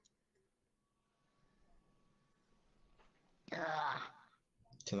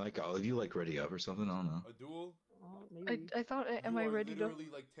 Can like all of you like ready up or something? I don't know. A duel? I thought, am I ready to? You are literally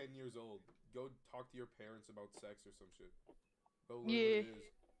like 10 years old. Go talk to your parents about sex or some shit. Go learn Yeah. what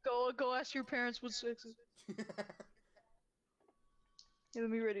it Go ask your parents what sex is. is. Yeah, let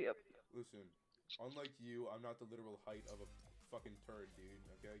me ready up. Listen, unlike you, I'm not the literal height of a fucking turd, dude.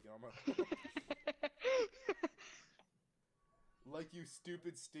 Okay, get on my. Like you,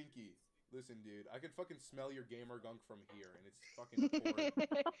 stupid stinky. Listen, dude, I can fucking smell your gamer gunk from here, and it's fucking horrid.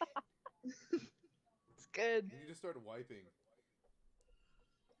 It's good. You need to start wiping.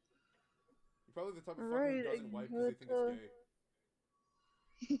 You're probably the type of fucker Alright, who doesn't wipe because they think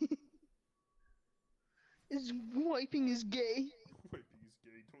it's gay. Is wiping is gay. Wiping is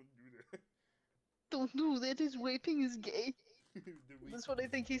gay, don't do that. Don't do that. His wiping is gay. That's what I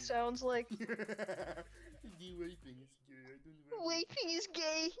think he sounds like. Wiping is gay. I don't Wiping is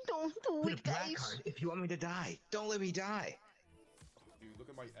gay. Don't do Put it, a black guys. card if you want me to die. Don't let me die. Dude, look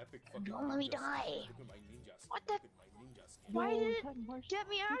at my epic fucking Don't let me ninja die. skin. Look at my ninja skin. What the- Look at my ninja skin. Why did it get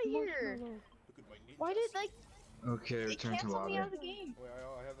me out of here? Look at my ninja Why did skin. like Okay, it return to cancel lobby. me out of the game? Wait, I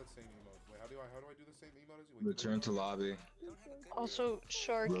have that same emote. Wait, how do I do the same emote as you? Wait, Return to lobby. Also,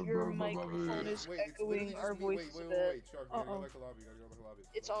 Shark, your microphone is wait, it's echoing literally our just me. voices a Wait, bit. Shark, you gotta go back to lobby. You gotta go back to lobby.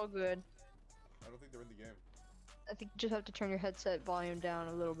 It's all good. I don't think they're in the game. I think you just have to turn your headset volume down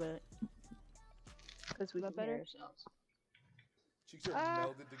a little bit. Because we Is can that hear better? ourselves. Cheeks are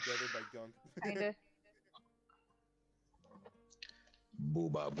melded together by gunk. Kinda.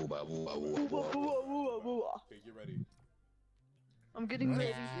 Booba, booba, booba, booba, booba. Okay, get ready. I'm getting Why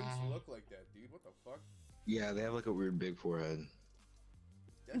ready. does Jinx look like that, dude? What the fuck? Yeah, they have like a weird big forehead.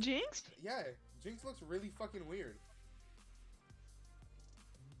 Jinx? Yeah, Jinx looks really fucking weird.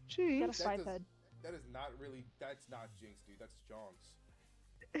 Got a Jinx. side head. That is not really. That's not Jinx, dude. That's Jonks.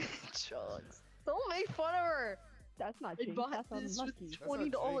 Jinx. Don't make fun of her. That's not I Jinx. bought That's this with unlucky. That's not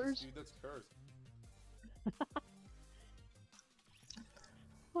Jinx, $20. dude. That's cursed.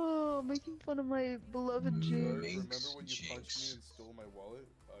 Oh, making fun of my beloved Shark, Jinx. remember when you punched me Jinx. and stole my wallet?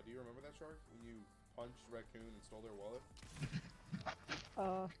 Do you remember that, Shark? When you punched Raccoon and stole their wallet?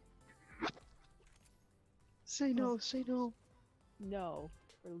 Say no, say no. No,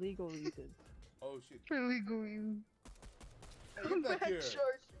 for legal reasons. Oh shit. For legal reasons. Hey, Come get back back, here.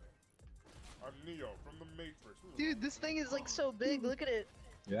 Shark. I'm Neo from the Matrix. Dude, this thing is like so big. Look at it.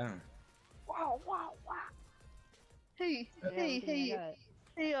 Yeah. Wow, wow, wow. Hey, Yeah, hey, everything I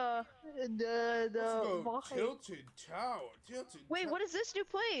hey, got. hey, Let's go Vahe. Tilted Tower. Tilted Wait, Tower. what is this new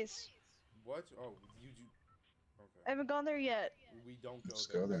place? What? Oh, you. I Okay. haven't gone there yet. We don't go Let's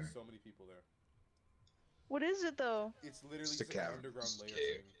there. go there. There's so many people there. What is it though? It's literally It's the just an cavern. underground It's the layer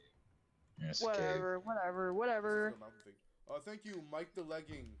cave. thing. Yeah, it's a cave. Whatever, whatever, whatever. It's still a mountain thing. Thank you, Mike the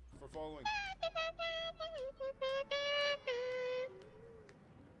Legging, for following.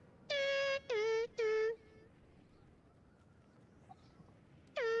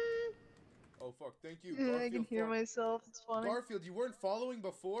 Oh fuck, thank you. Yeah, I Garfield can hear fo- myself. It's funny. Garfield, you weren't following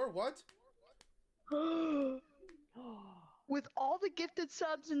before? What? With all the gifted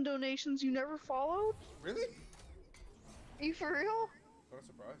subs and donations, you never followed? Really? Are you for real? I'm not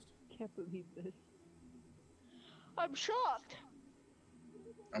surprised. Can't believe this. I'm shocked.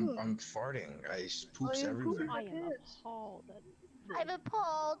 I'm farting. Poops I am everywhere. pooping. I am Yes. appalled at this. I'm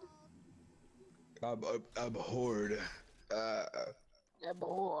appalled. Abhorred.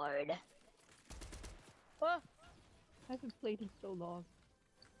 Aboard. Oh, I haven't played in so long.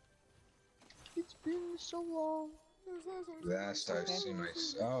 It's been so long. Last I've seen my.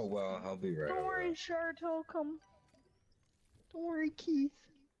 Oh well, I'll be right. Don't worry, over. Shart, I'll come. Don't worry, Keith.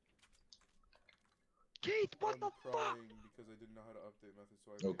 Keith, what the fuck? crying because I didn't know how to update method,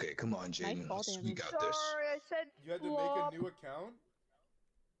 so I Okay, come on, Jaden. fall We damage. got this. Sorry, I said You had to flop. make a new account?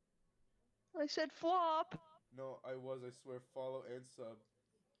 I said flop. No, I swear, follow and sub.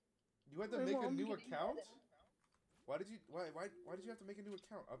 You had to My make a mom's new getting account? Why did you did you have to make a new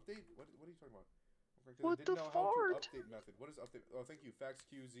account? Update? What are you talking about? Okay, 'cause What I didn't the know how to fart? update method. What is update? Oh, thank you. Fax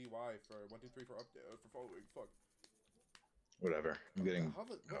QZY for 123 for update for following. Fuck. Whatever. I'm getting.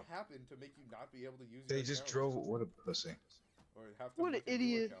 What happened to make you not be able to use They your just account? drove. What a pussy. Or have to What make an a new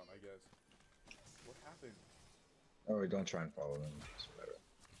idiot. account, I guess. What happened? Oh, don't try and follow them. It's whatever.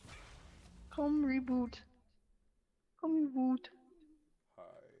 Come reboot. Come reboot. Hi.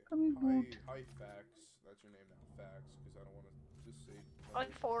 Come reboot. Hi, Fax. That's your name now, Fax, because I don't want to just say I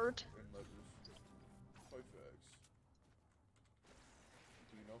fart. and letters. Hi, Fax.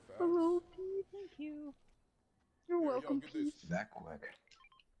 Do you know Fax? Hello, Keith. Thank you. You're Here, welcome, yo, get this. Keith. That quick.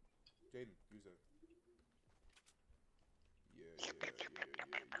 Jaden, use it. Yeah.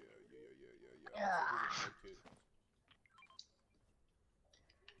 Ah.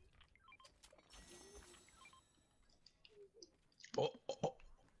 Also, here's a med kit. Oh.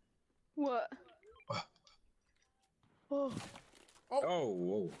 What? Oh. Oh,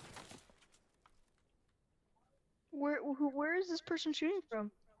 whoa. Where is this person shooting from?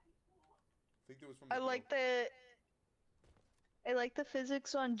 I think it was from I like the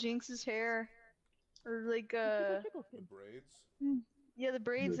physics on Jinx's hair. Or like the braids. yeah, the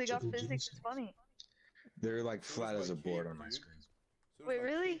braids, The they got chicken physics, jinx. it's funny. They're like So flat is as my a board cape, on my dude. screen. So is Wait, my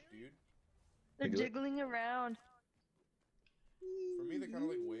really? cape, dude. They're They do it? jiggling around. For me, they kind of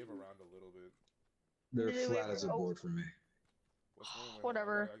like wave around a little bit. They're They flat wave- as a oh. board for me.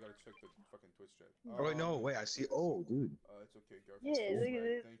 Whatever. I gotta check the fucking Twitch chat. Oh wait, no, wait, I see. Oh, dude. It's okay, Garfield. Yeah, It's look fine. at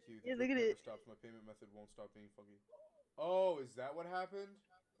it. Thank you. Yeah, The look drip at never it. stops. My payment method won't stop being funky. Oh, is that what happened?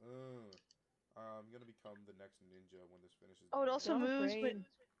 I'm gonna become the next ninja when this finishes. Oh, it also Get on the moves. train.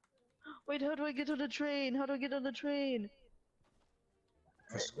 Wait, how do I get on the train? How do I get on the train?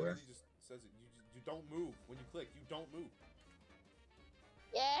 Press It square. literally just says it. You don't move when you click. You don't move.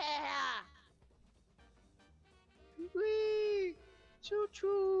 Yeah! Wee! Choo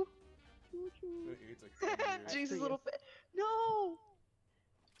choo! Choo choo! It's like 10 years. Jesus, little fa- No!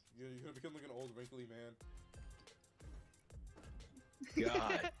 You're gonna become like an old wrinkly man.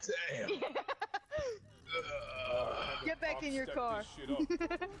 God damn. Get back in your Step car. this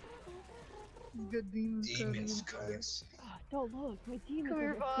shit up. Good demons. Demons coming. Ah, don't look. My demons Come are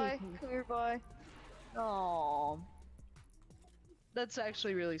here, gonna bye. take me. Come here, bye. Aww. That's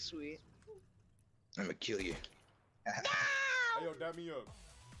actually really sweet. I'm gonna kill you. Hey, yo, dab me up.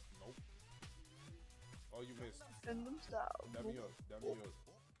 Nope. Oh, you missed. Send them south. Dab me up. Dab me up.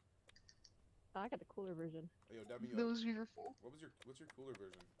 I got the cooler version. Hey, yo, dab me up. Those are your full. What's your cooler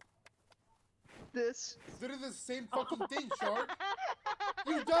version? This. They're the same fucking thing, Shark.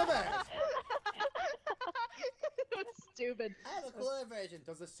 You dumbass. That's stupid. I have a cooler version.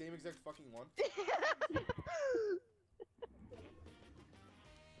 Does the same exact fucking one?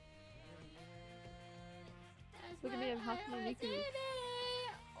 Look at me, I'm hacking and making it.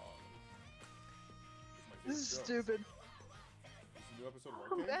 This is stupid. This is a new episode of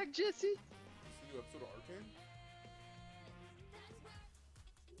Come Arcane? back, Jesse. This is a new episode of Arcane?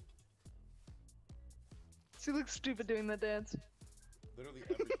 She looks stupid doing that dance. Literally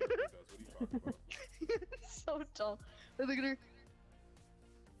every character does. What are you talking about? So dumb. Look at her.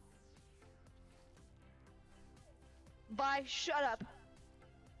 Bye, shut up.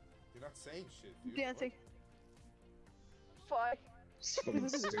 You're not saying shit, dude. Dancing. Bye. Fucking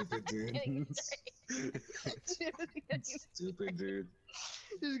stupid, dude. Stupid, dude.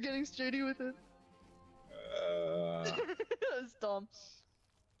 Just getting sturdy with it. That's dumb.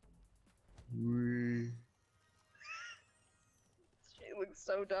 She looks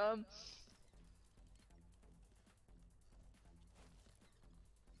so dumb.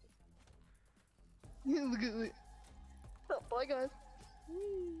 Look at me. Oh, bye, guys.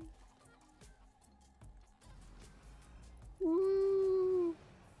 Woo!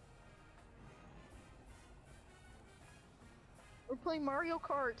 We're playing Mario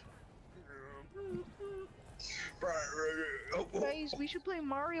Kart. Guys, we should play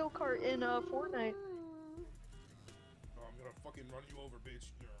Mario Kart in Fortnite. Oh, I'm gonna fucking run you over, bitch.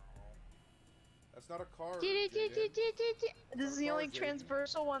 That's not a car. This is the only Jaden.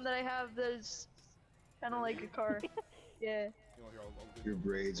 transversal one that I have that is Kind of like a car. Yeah. You know, here, I'll Your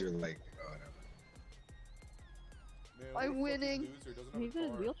braids are like, oh no. Man, I'm what a fucking winning. loser doesn't have He's a in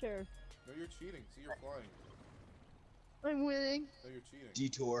his car. wheelchair. No, you're cheating. See, you're flying. I'm winning. No, you're cheating.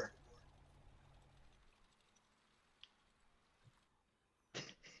 Detour.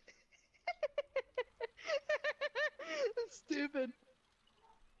 That's stupid.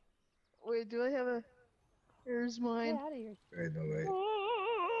 Wait, do I have a? Here's mine. Get out of here. Wait, no, wait.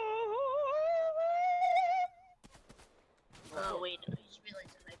 Oh wait, I just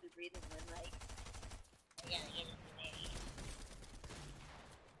realized I might be breathing when like I gotta get it today.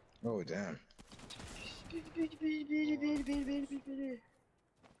 Oh, damn.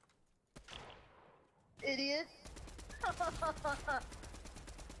 Idiot.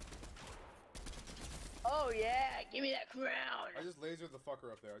 Oh yeah, give me that crown. I just lasered the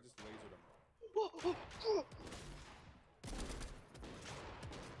fucker up there. I just lasered him.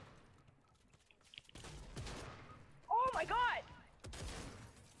 Oh my god!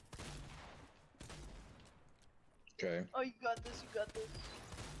 Okay. Oh, you got this, you got this.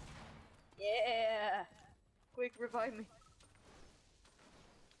 Yeah! Quick, revive me.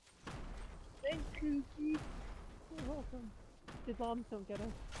 Thank you, Keith. You're welcome. His moms don't get us.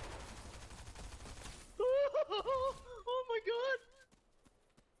 Oh my god!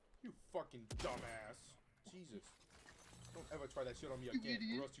 You fucking dumbass. Jesus. Don't ever try that shit on me again,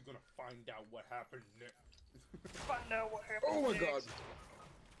 or else you're gonna find out what happened next. Find out what happened. Oh my next. god.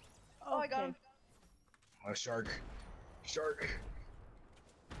 Oh, I got him. A shark. Shark.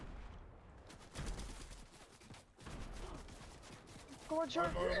 Come on, shark.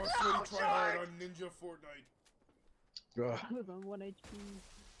 I'm on Sweaty Try Hard on Ninja Fortnite. Ugh. I was on 1 HP.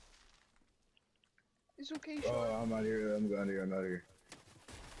 It's okay, shark. Oh, I'm out here. I'm out here. I'm out here.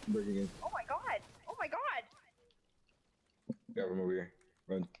 I'm breaking in. Oh my god! Oh my god! Yeah, from over here.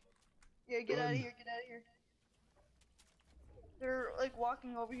 Run. Yeah, get out of Run. here, get out of here. They're like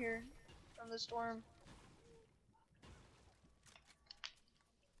walking over here from the storm.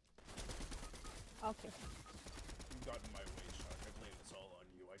 Okay. You got in my way, Shark. I blame this all on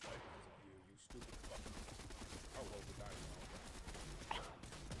you. I died because of you, you stupid fucking. Oh, well, we died now.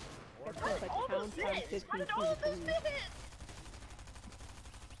 That's How did like all pound those times miss? 15 How did all of those PvP. miss?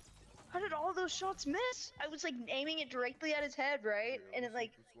 How did all those shots miss? I was like aiming it directly at his head, right? Here, And let it me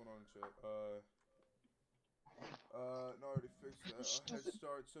like. see what's going on in chat. No, I already fixed that. Head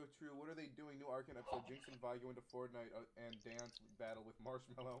start, so true. What are they doing? New Arcane episode. Jinx and Vi go into Fortnite and dance battle with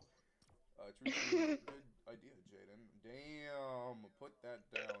Marshmallow. True. Good idea, Jaden. Damn, put that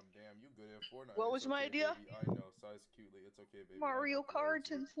down. Damn, you good at Fortnite. What It's was my okay, idea? Baby. I know, size cutely. It's okay, baby. Mario I know. Kart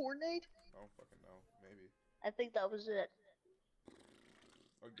and Fortnite? I don't fucking know. Maybe. I think that was it.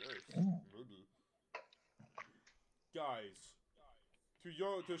 I guess. Maybe. Guys,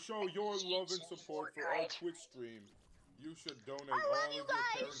 to show your love and support for our Twitch stream, you should donate all of your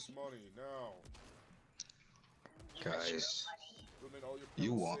parents' money now. Guys, Donate all your you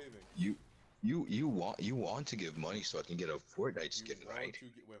parents' want savings. you want to give money so I can get a Fortnite skin, You want right? to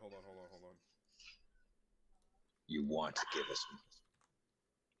wait, hold on. You want to give us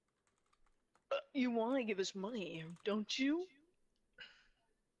You want to give us money, don't you?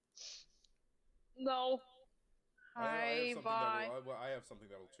 No. Hi, bye. I have something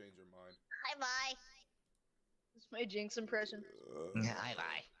that'll change your mind. Hi, bye. It's my Jinx impression. Hi, bye.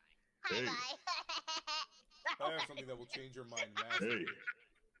 Hi, Hey. bye. I have something that will change your mind massively.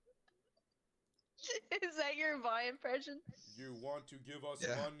 Is that your Vi impression? You want to give us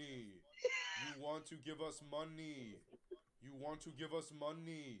Yeah. money. You want to give us money. You want to give us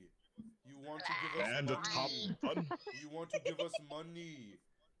money. You want to give us and the money. top bun You want to give us money.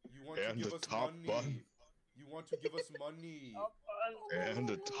 You want to and give the us top money. bun You want to give us money. and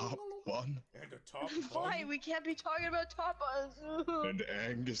the top bun And a top Why? bun. We can't be talking about tapas. and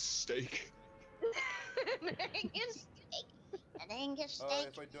Angus steak. An Angus steak. An Angus steak.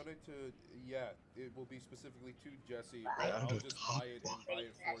 If I donate to, yeah, it will be specifically to Jesse. Right. But I'll And a just top buy it and buy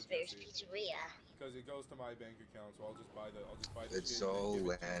it for That's Bear's Jesse. Pizzeria. Because it goes to my bank account, so I'll just buy the It's shit and all give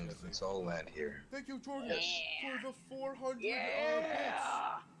it to land. Jesse. It's all land here. Thank you, Jordan, Yeah. for the 400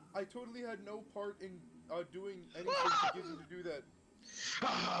 Yeah. bits. I totally had no part in doing anything to get you to do that.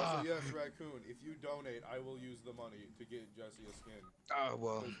 Also, yes, Raccoon, if you donate, I will use the money to get Jesse a skin.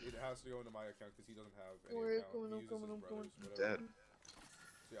 Well, 'Cause it has to go into my account because he doesn't have any Don't worry, account. I'm He uses coming, his I'm coming. brother's, whatever. that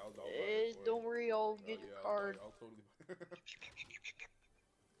See, I'll buy it for Don't him. worry, I'll get your Yeah, card. I'll totally buy it.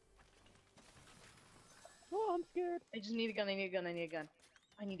 Oh, I'm scared. I just need a gun, I need a gun, I need a gun.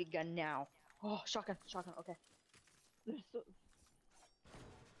 I need a gun now. Oh, shotgun, okay. There's so...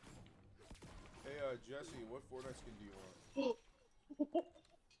 Hey, Jesse, what Fortnite skin do you want?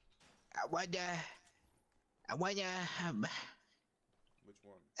 what the? I wanna Which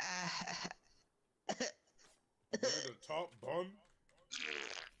one? And a top bun?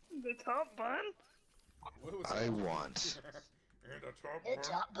 The top bun? What was I that? want And a top The bun?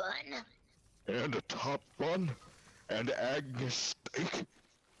 top bun. and a top bun and Angus steak.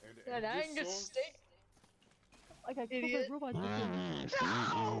 And An Angus sauce? steak. Like I killed Idiot. a robot.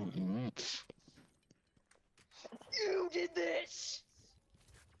 You did this.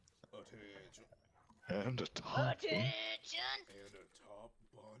 Attention. And a top bun. Attention. And a top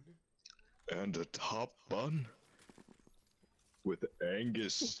bun? And a top bun with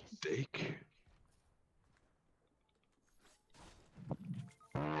Angus steak.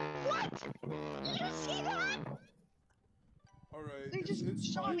 What? Did you see that? Alright, They it's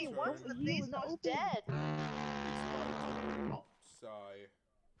just shot my me turn. once in the face and I was dead. It's my turn. Sigh.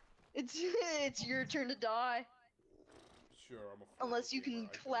 It's your turn to die. Sure, I'm a Unless you can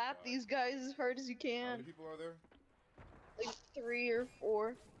clap these guys as hard as you How many can. people are there? Like 3 or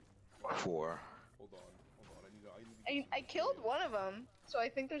 4. 4. Hold on. I need I killed one of them, so I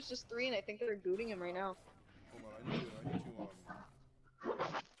think there's just 3, and I think they're booting him right now. Hold on, I need to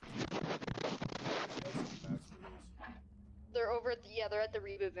They're over at the they're at the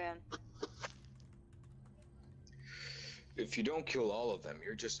reboot van. If you don't kill all of them,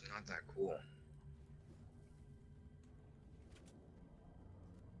 you're just not that cool.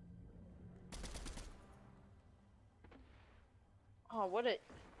 Oh, what an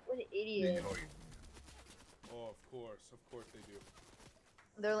idiot. Oh, of course they do.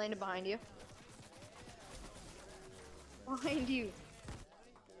 They're landing behind you. Behind you.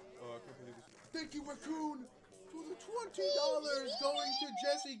 Oh, I can't believe this. Thank you, Raccoon, for the $20 going to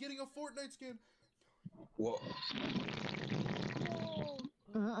Jesse getting a Fortnite skin. What? Here,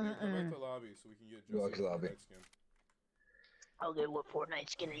 come back to lobby so we can get Jesse Back to a lobby. Fortnite skin. Okay, what Fortnite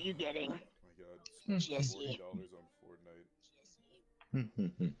skin are you getting? Oh my god, spend Jesse. $40 on Fortnite.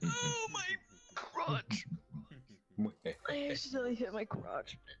 Oh, my crotch. I accidentally hit my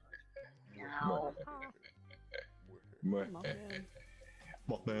crotch. No.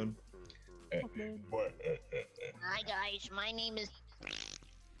 Mothman. Hi guys, my name is.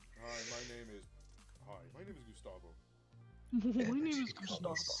 Hi, my name is Gustavo. My name is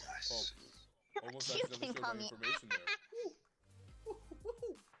Gustavo. Oh, almost You accidentally can showed call my me. information there.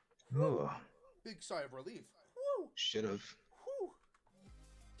 Oh, Big sigh of relief. Woo! should've. Whew.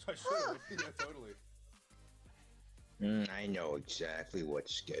 I should've. Yeah, totally. I know exactly what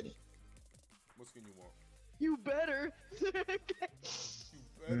skin. What skin you want? You better. You better.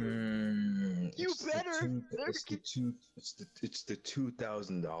 You better. It's the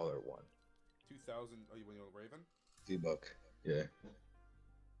 $2,000 one. 2,000. Oh, you want the Raven? D-Buck. Yeah.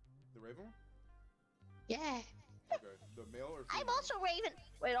 The Raven one? Yeah. Okay. The male or female? I'm also Raven.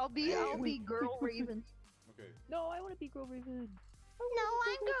 Wait, I'll be girl Raven. Okay. No, I want to be Girl Raven. No,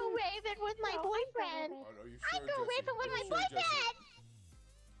 I'm Girl Raven with my boyfriend. Are you I'm sure, Girl Jesse? Raven with Are my you sure, boyfriend.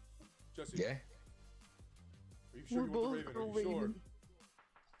 Jesse? Yeah? Are you sure you want the Raven? Are you sure?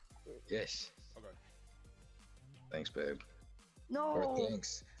 Yes. Okay. Thanks, babe. No. Or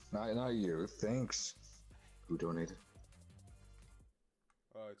thanks. Not you. Thanks. Who donated?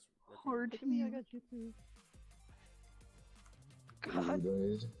 It's Hard. Look at me, I got you too. Who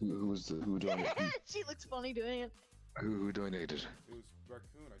donated? Who donated? She looks funny doing it. Who donated? It was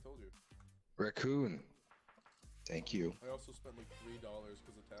Raccoon, I told you. Raccoon. Thank you. I also spent like $3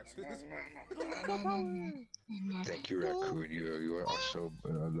 because of taxes. Thank you, Raccoon. You are also. I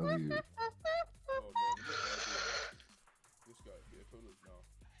love you. Oh man, this guy, yeah, totally, no.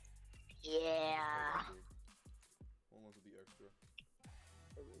 Yeah. Hold on to the extra.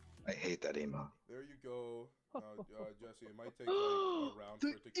 I hate that emo. There you go. Jesse, it might take like a round for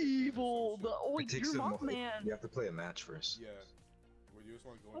it to kick in or Evil. some shit. Oh, It takes you're a mo- Mothman. You have to play a match first. Yeah. Well, you just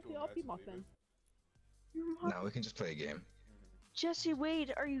want to go I'll into be, a I'll match be and leave Mothman. it? Now we can just play a game. Jesse,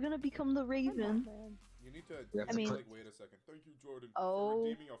 wait. Are you gonna become the Raven? You need to, We have to I mean- play- like, wait a second. Thank you, Jordan, Oh. for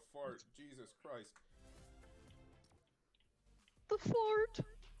redeeming a fart. Jesus Christ. The fart.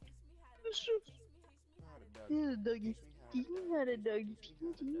 Yeah, doggy. You had a doggy.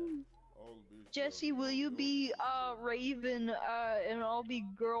 Jesse, will you be Raven, and I'll be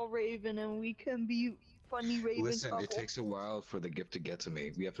Girl Raven, and we can be funny Raven Listen, couple. it takes a while for the gift to get to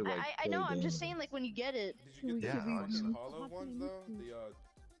me. We have to like. I know. play a I'm just game. saying, like when you get it. Did you get Yeah, the fucking honestly. hollow ones though? The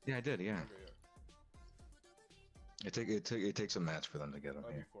Yeah, I did. Yeah. okay, yeah. It takes a match for them to get them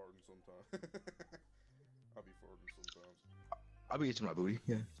I'll be here. farting sometimes. I'll be farting sometimes. I'll be eating my booty.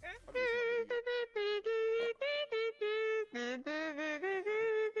 Yeah. I'll be eating my booty.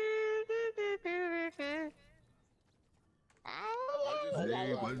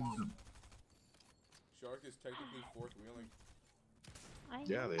 Hey, Shark is technically fourth wheeling.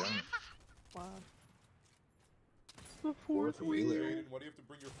 Yeah, they are. Wow. The Fourth wheeler. Jaden, why do you have to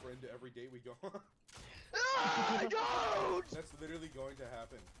bring your friend to every date we go on? Don't! That's literally going to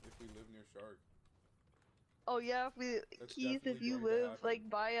happen if we live near Shark. Oh yeah, if we That's Keith, if definitely you going to live happen. like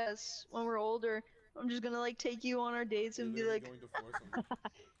by us when we're older, I'm just gonna like take you on our dates You're and be literally like, going to force him.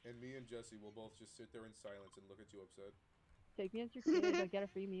 And me and Jesse will both just sit there in silence and look at you upset. Take me as your kid, I get a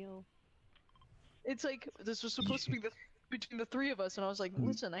free meal. it's like this was supposed to be between the three of us, and I was like,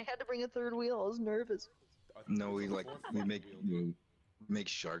 listen, I had to bring a third wheel. I was nervous. No, we There's a like fourth we fucking wheel, dude. make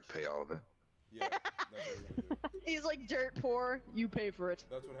Shark pay all of it. Yeah, that's what we're gonna do. He's like dirt poor. You pay for it.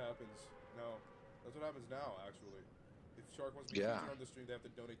 That's what happens. No, that's what happens now. Actually, if Shark wants to be Yeah. featured on the stream, they have to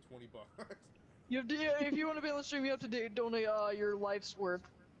donate $20. You have to, if you want to be on the stream, you have to donate your life's worth.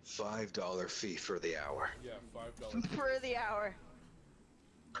 $5 fee for the hour. Yeah, $5 For the hour.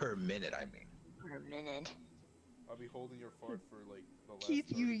 Per minute, I mean. Per minute. I'll be holding your fart for like the last. Keith,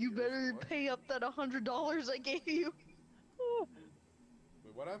 30 you years. better What? pay up that $100 I gave you.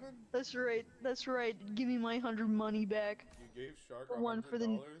 Wait, what happened? That's right. That's right. Give me my 100 money back. You gave Shark One for the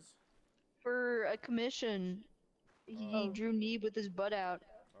 $100? for a commission. He drew Neeb with his butt out.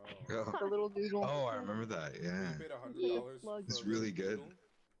 Oh. The little doodle. Oh, I remember that. Yeah. You paid $100 for It's a really little good. doodle?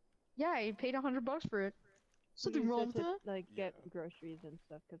 Yeah, he paid $100 for it. Something wrong with that? Like get groceries and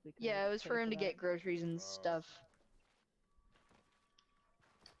stuff because we. Yeah, it was pay for him to that. get groceries and stuff.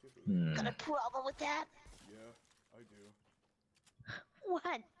 Hmm. Got a problem with that? Yeah, I do.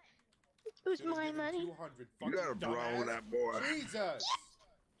 What? It was Should've my given money. 200, You got a fucking problem with dumbass. that boy. Jesus!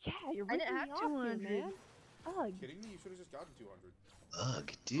 Yeah, you're I ripping didn't me have off here, 200. man. Ugh. Kidding me? You should have just gotten 200.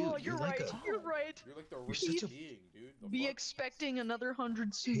 Ugh, dude, Oh, you're you're like right. a You're right. You're like the You're richest such a- being, dude. The Be fuck? expecting another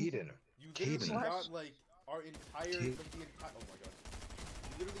 100 soon. Hayden. You literally Caden. got like our entire, Kate- like the entire. Oh my god!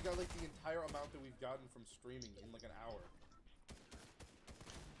 You literally got like the entire amount that we've gotten from streaming in like an hour.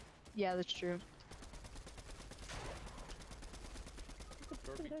 Yeah, that's true.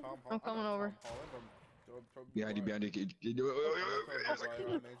 Derpy Tom Holland. I'm coming over. Tom Holland. Behind you, behind you. Andrew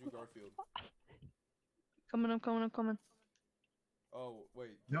Garfield. I'm coming. Oh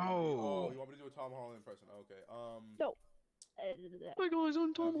wait. No. Oh, you want me to do a Tom Holland impression? Okay. No. Hi guys,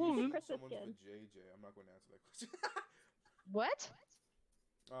 I'm Tom have you Holland. seen Christmas someone kid. with a JJ? I'm not going to answer that question. What?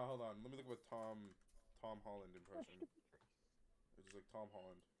 Hold on. Let me look up a Tom Holland impression. It's just like Tom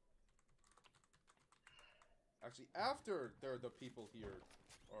Holland. Actually, after the people here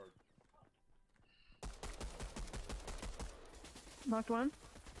are. Knocked one.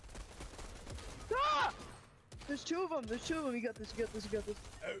 Ah! There's two of them. You got this.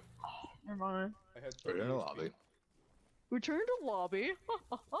 Never mind. I had We're 30 in a HP. lobby. Return to lobby.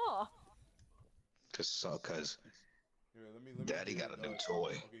 Cause Here, let me Daddy do got a it, new Tom- toy.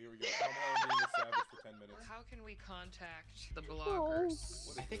 Okay, here we go. Tom Holland being a savage for 10 minutes. How can we contact the bloggers?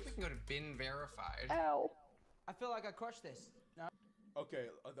 What I is think we this? can go to bin verified. Ow. I feel like I crushed this. No? Okay,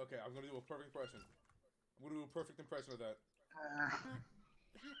 okay, I'm gonna do a perfect impression. I'm gonna do a perfect impression of that.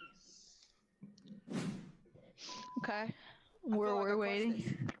 Okay. I feel We're like I crushed waiting.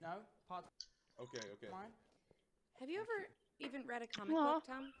 this. No? Pod Okay, okay. mine? Have you ever even read a comic Aw. book,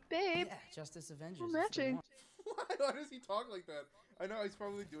 Tom? Babe. Yeah, Justice Avengers. We're is the matching. one. Why does he talk like that? I know he's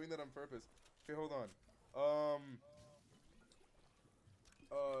probably doing that on purpose. Okay, hold on.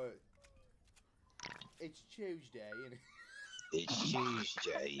 It's Tuesday, innit? it's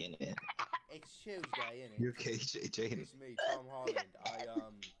Tuesday, innit? It's Tuesday, innit? You okay, Jaden? It's me, Tom Holland.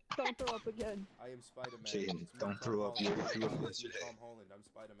 Don't throw up again. I am Spider-Man. Jaden, It's me, don't Tom throw up. Holland. You threw up It's me, yesterday. Tom Holland. I'm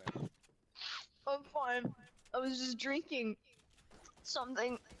Spider-Man. I'm fine. I was just drinking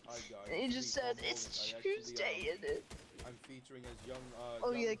something. Hi guys. And he it's just me, said Tom it's Holland. I Tuesday, isn't it? I'm featuring as young,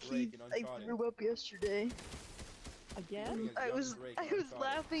 Oh young yeah, Drake Keith. in I Uncharted. threw up yesterday. Again? As I young was Drake I in was Uncharted.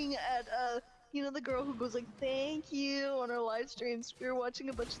 laughing at you know the girl who goes like thank you on her live streams. We were watching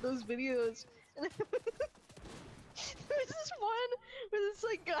a bunch of those videos, and there's this one where this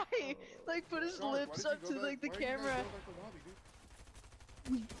like guy like put his Shark, why lips did you up go to back- like the why did you guys camera. go back to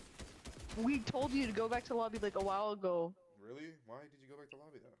lobby, dude? We told you to go back to lobby like a while ago Really? Why did you go back to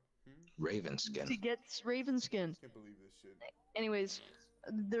lobby though? Raven skin. to get Raven skin. Can't believe this shit. Anyways,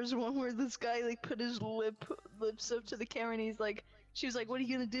 there's one where this guy like put his lips up to the camera and he's like, she was like, "What are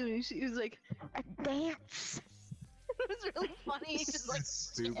you gonna do?" And he was like, "A dance." It was really funny. He just like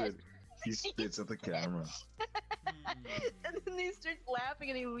Stupid. He spits at the camera. and then he starts laughing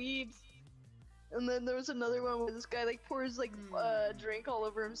and he leaves. And then there was another one where this guy like pours like drink all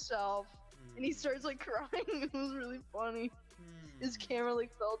over himself, and he starts like crying. It was really funny. His camera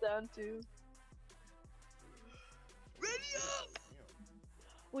like fell down too. Ready up!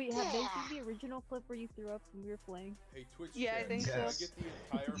 Wait, have they seen the original clip where you threw up when we were playing? Hey, Twitch Yeah, I chat, think should I so. get the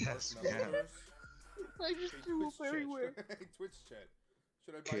entire Yes, marshmallow yeah. verse? I just Hey, threw up Twitch chat, everywhere. hey, Twitch chat.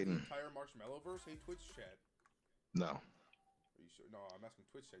 Should I buy the Caden. entire marshmallow verse? Hey, Twitch chat. No. Are you sure? No, I'm asking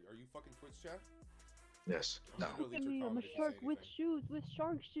Twitch chat. Are you fucking Twitch chat? Yes. No. I'll Look delete at your me, I'm a comment if you shark say with anything. shoes, with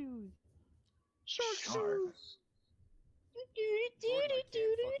shark shoes. Shark Shark. shoes. Jordan, I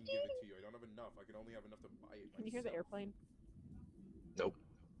can't fucking give it to you. I don't have enough. I can only have enough to buy it myself. Can you hear the airplane? Nope.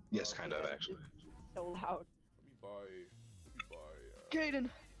 Yes, kind of actually. So loud. Let me buy. Caden,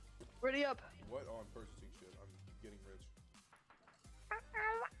 ready up. What? Oh, I'm purchasing shit. I'm getting rich.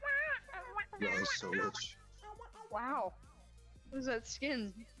 Yeah, he's so rich. Wow. What is that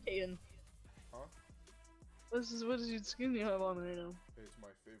skin, Caden? Huh? What is your skin you have on right now? It's my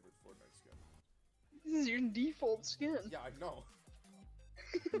favorite Fortnite skin. This is your default skin. Yeah, I know.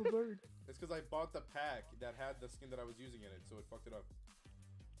 Bird. It's because I bought the pack that had the skin that I was using in it, so it fucked it up.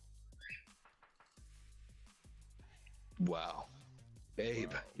 Wow.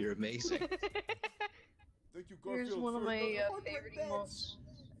 Babe, you're amazing. Thank you, Garfield. Here's one of for my another 100 favorite bits. emotes.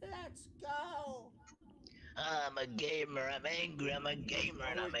 Let's go. I'm a gamer, I'm angry, I'm a gamer,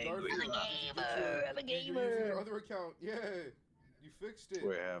 and I'm angry. Garfield, I'm a You're using gamer. your other account. Yeah, you fixed it.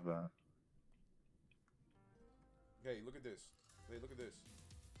 We have that. Hey, look at this. Hey, look at this.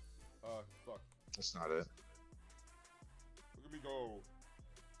 Fuck. That's not it. Look at me go.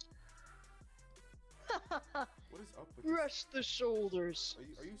 What is up with this? Rush the shoulders.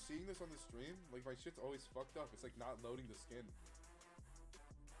 Are you seeing this on the stream? Like, my shit's always fucked up. It's like not loading the skin.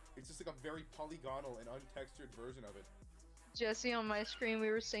 It's just like a very polygonal and untextured version of it. Jesse, on my screen, we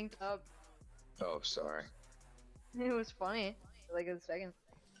were synced up. Oh, sorry. It was funny for like a second.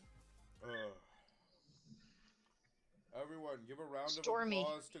 Everyone, give a round Stormy. of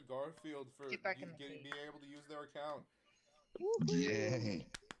applause to Garfield for Get back in the being cage. able to use their account. Yay.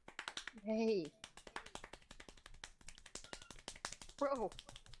 Hey. Bro!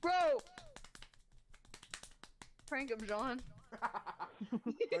 Prank him, John.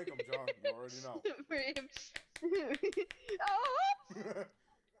 Thank him, John. You already know. Oh!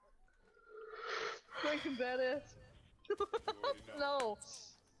 Prank him, badass. You already know. No.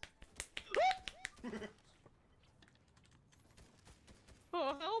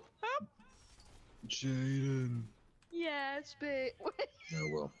 Oh, help! Help! Jaden. Yes, babe. Oh,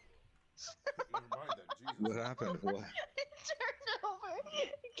 well. Never mind then, Jesus. What happened? What? It turned over.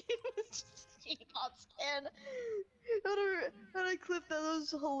 It was K-pop skin. How did I clip that? That was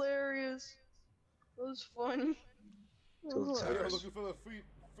hilarious. That was funny. So Oh, tired. yeah, looking for the feet.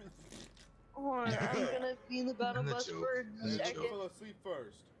 Oh, I'm gonna be in the battle And the bus joke. for a And the second. Looking for the feet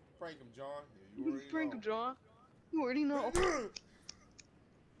first. Prank him, John. Yeah, you already Prank know. him, John. You already know.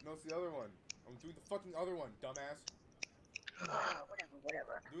 No, it's the other one. I'm doing the fucking other one, dumbass.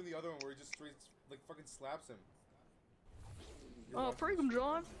 Whatever. I'm doing the other one where he just straight, like, fucking slaps him. You're Oh, watching prank the him, stream.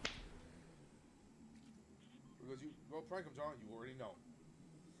 John. Because well, prank him, John. You already know.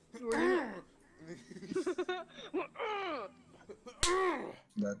 You already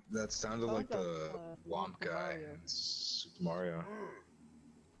know. That sounded like the Womp guy in Super Mario.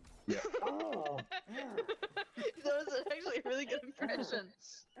 Yeah. Oh. That was actually a really good impression.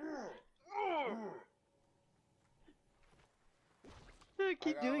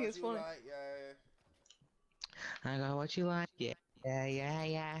 Keep doing it, it's funny. Like, yeah. I got what you like, yeah.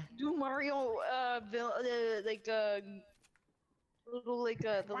 Yeah. Do Mario, little,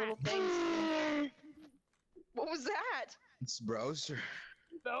 the little things. What was that? It's Browser.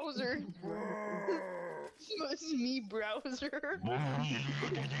 Bowser. It's me, Browser.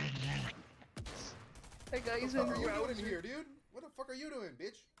 Hey guys, What I'm are you doing Browser. here, dude? What the fuck are you doing,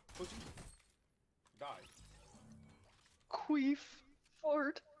 bitch? Pussy. Die. Queef.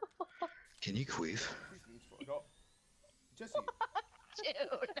 Fart. Can you queef? No. Jesse.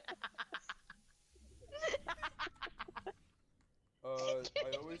 Dude. I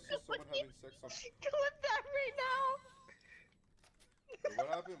always see someone having sex on. Clip that right now. Wait, what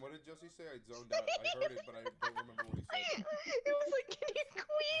happened? What did Jesse say? I zoned out. I heard it, but I don't remember what he said. It was like, can you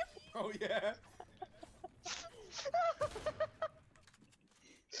queef? Oh yeah.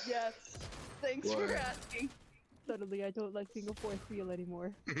 Yes. Thanks What? for asking. Suddenly, I don't like Singapore feel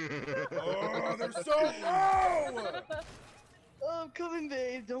anymore. Oh, they're so low. Oh, I'm coming,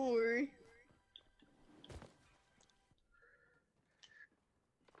 babe. Don't worry.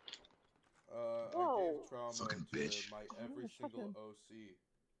 I gave trauma Fucking to bitch. my Oh, every fuck single him. OC.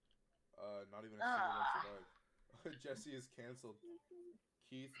 Not even a single one survived. Jesse is cancelled.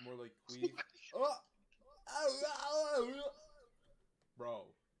 Keith, more like Queef. Oh! Bro,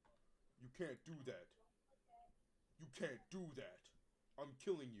 you can't do that. You can't do that. I'm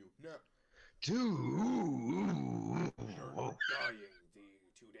killing you now. Dude. You're dying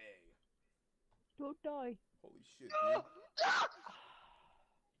today. Don't die. Holy shit, dude. It's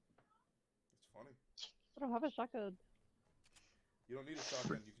funny. I don't have a shotgun. You don't need a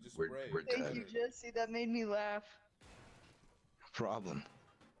shotgun. You can just We're spray. Thank you, Jesse. That made me laugh. Problem.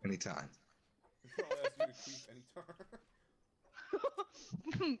 Anytime. I'll ask you to queef anytime.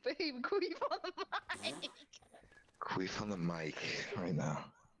 Babe, queef on the mic. Queef on the mic right now.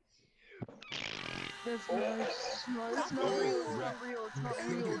 That's nice. No, it's not real. It's not real. It's not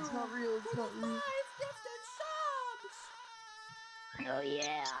real. It's not real. It's not real. Oh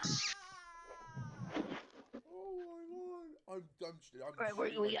yeah.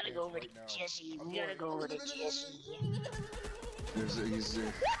 Alright, we gotta go over to Jesse. We gotta go over to Jesse. He's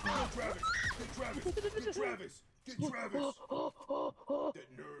there. Get Travis! Get Travis! That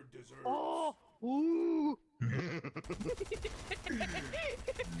nerd deserves. Oh! Ooh!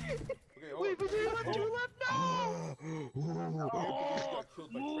 Okay, hold Wait, but we have 2 left now! Got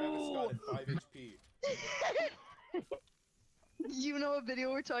killed by Travis Scott at 5 HP. You know a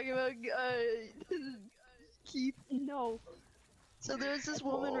video we're talking about, Keith? No. So there's this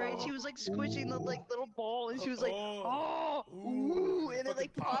woman, right? She was like squishing the like little ball, and she was like, "Oh, ooh," and it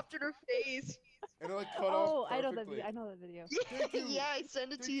like popped in her face. And it like cut off I know that perfectly. video. I know that video. Yeah, I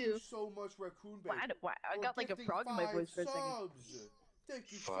sent it to you. Thank you so much, Raccoon Babe. I got like a frog in my voice for a second.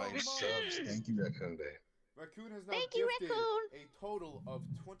 Thank you 5 so much. subs. Thank you, Raccoon Babe. Raccoon has now Thank you, gifted Raccoon. a total of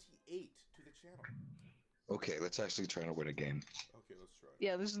 28 to the channel. Okay, let's actually try to win a game. Okay, let's try.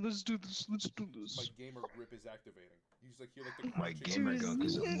 Yeah, let's do this. Let's do this. My gamer grip is activating. You just like hear like the My crunching. gamer gunk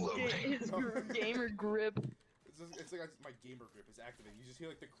is unloading. His gamer grip. It's like my gamer grip is activating. You just hear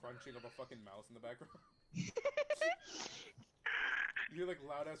like the crunching of a fucking mouse in the background. You hear like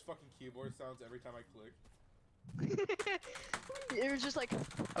loud ass fucking keyboard sounds every time I click. It was just like,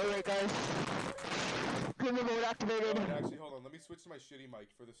 alright guys, gamer mode activated. Alright, actually, hold on. Let me switch to my shitty mic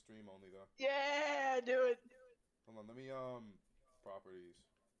for the stream only though. Yeah, do it. Hold on. Let me properties.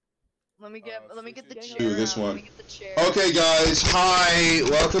 Let me get the chair. Do this out. one. Let me get the chair. Okay, guys. Hi.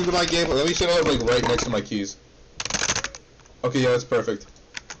 Welcome to my gameplay. Let me set it up like right next to my keys. Okay, yeah, that's perfect.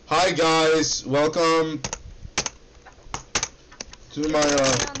 Hi, guys. Welcome to my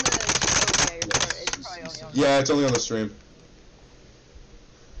Yeah, it's only on the stream.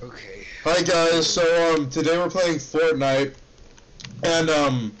 Okay. Hi, guys. So today we're playing Fortnite, and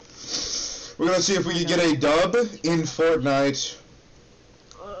we're gonna see if we can get a dub in Fortnite.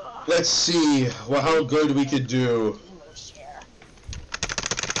 Let's see how good we could do.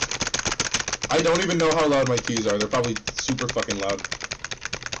 I don't even know how loud my keys are. They're probably super fucking loud.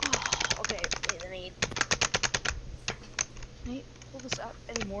 Okay, wait, let me pull this out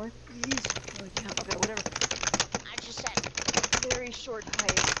anymore, please. Oh, yeah, okay, whatever. I just said very short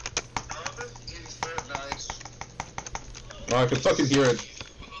height. Oh, I can fucking hear it.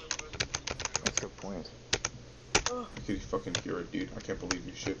 That's the point. I can fucking hear it, dude. I can't believe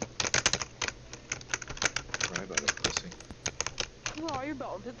you shit. Cry about it, pussy. Oh, you're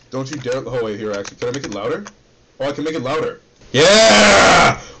bounded. Don't you dare. Oh, wait, here, actually. Can I make it louder? Oh, I can make it louder.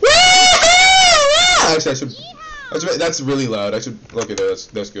 Yeah! Woo! Actually, I should. That's really loud. I should. Okay,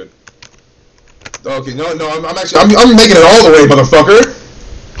 that's good. Okay, no, I'm actually. I'm making it all the way, motherfucker!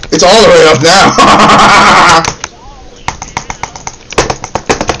 It's all the way up now!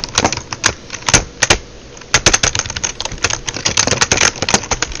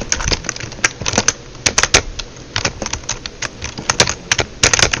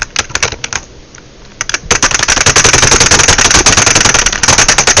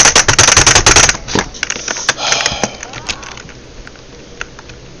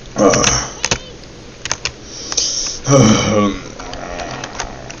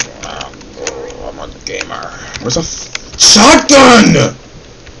 I'm a gamer. Where's a shotgun?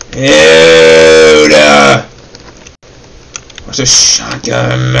 Dude! Where's a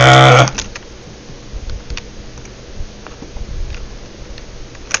shotgun?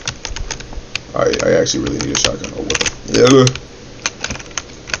 I actually really need a shotgun. Oh, what the? Yeah.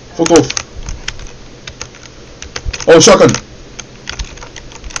 Fuck off. Oh, shotgun.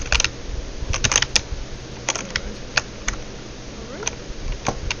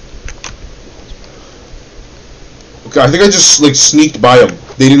 Okay, I think I just like sneaked by them.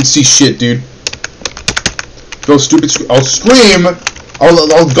 They didn't see shit, dude. Go stupid. I'll scream.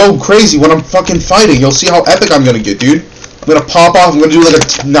 I'll go crazy when I'm fucking fighting. You'll see how epic I'm gonna get, dude. I'm gonna pop off. I'm gonna do like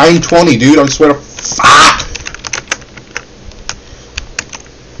a 920, dude. I swear to fuck.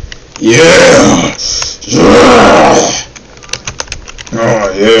 Yeah. Oh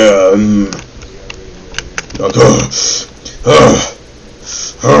yeah.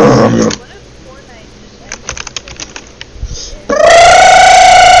 I'm gonna...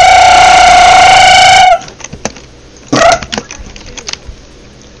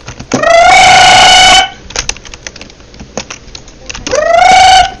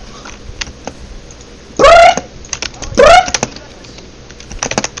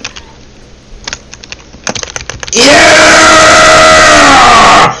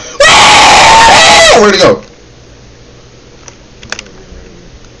 Where'd it go?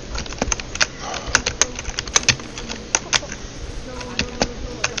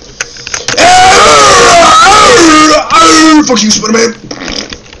 Fuck you, Spider-Man!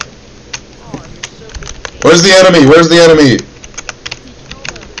 Where's the enemy? Where's the enemy?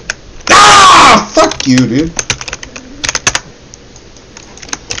 Ah! Fuck you, dude.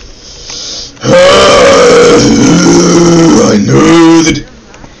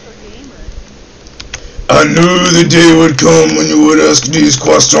 I knew the day would come when you would ask these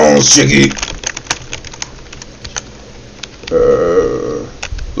questions, Chicky.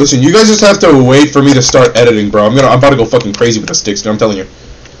 Listen, you guys just have to wait for me to start editing, bro. I'm about to go fucking crazy with the sticks, dude, I'm telling you.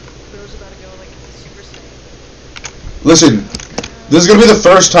 Listen, this is gonna be the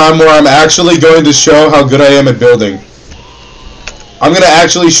first time where I'm actually going to show how good I am at building. I'm gonna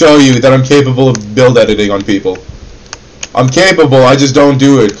actually show you that I'm capable of build editing on people. I'm capable, I just don't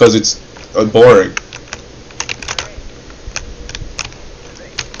do it because it's boring.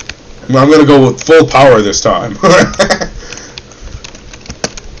 I'm gonna go with full power this time.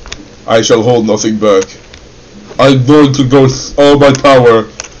 I shall hold nothing back. I'm going to go all my power.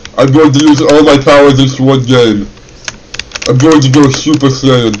 I'm going to use all my power this one game. I'm going to go Super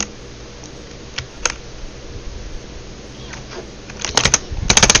Saiyan.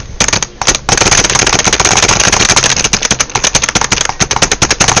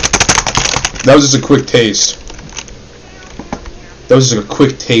 That was just a quick taste. That was just a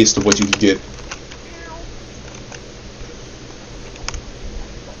quick taste of what you could get.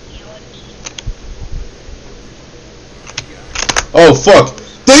 Oh fuck!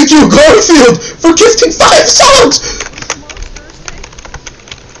 Thank you, Garfield, for gifting 5 songs!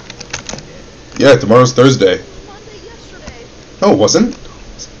 Yeah, tomorrow's Thursday. No, it wasn't.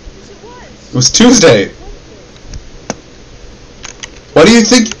 It was Tuesday. Why do you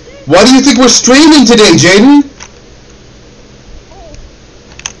think we're streaming today, Jaden?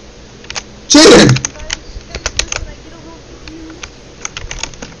 Jaden!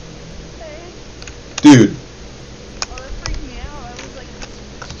 Dude.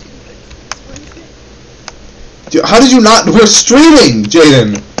 Dude, how did you not? We're streaming,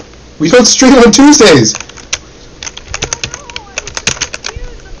 Jaden! We don't stream on Tuesdays!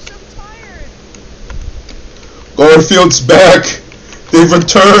 Garfield's back! They've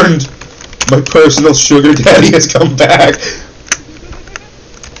returned! My personal sugar daddy has come back!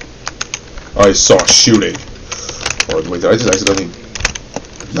 I saw shooting. Oh, wait, did I just accidentally...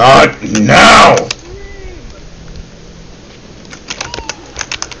 Not now!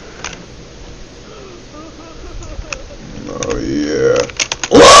 Oh, yeah.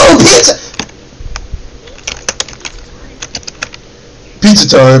 Whoa, pizza! Pizza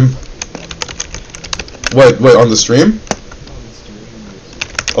time! Wait, on the stream?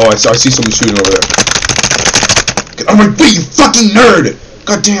 Oh, I see someone shooting over there. Get on my feet, you fucking nerd!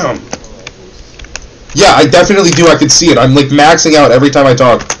 God damn! Yeah, I definitely do. I can see it. I'm like maxing out every time I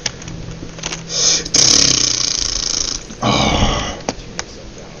talk. Oh.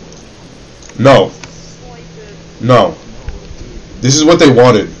 No. No. This is what they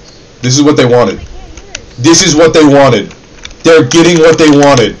wanted. This is what they wanted. This is what they wanted. They're getting what they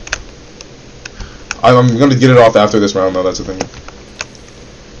wanted. I'm gonna get it off after this round, though. That's the thing.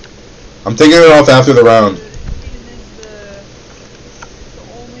 I'm taking it off after the round.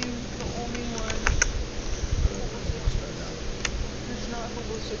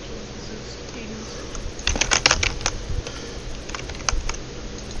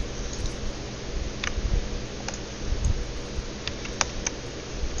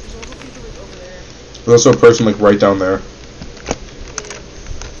 There's also a person like right down there.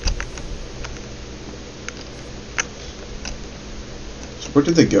 So where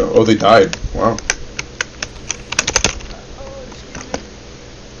did they go? Oh, they died. Wow.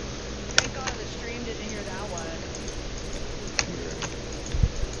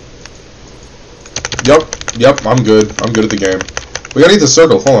 Yep, I'm good. I'm good at the game. We gotta eat the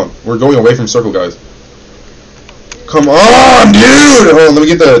circle. Hold on. We're going away from circle, guys. Come on, dude! Hold on, let me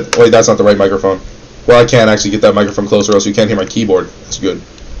get the... Wait, that's not the right microphone. Well, I can't actually get that microphone closer, or else you can't hear my keyboard. That's good.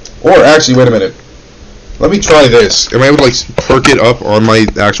 Or, actually, wait a minute. Let me try this. Am I able to, like, perk it up on my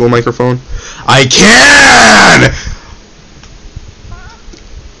actual microphone? I can!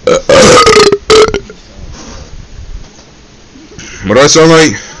 What do I sound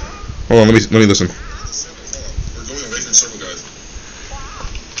like? Hold on, let me listen. We're going away from circle, guys.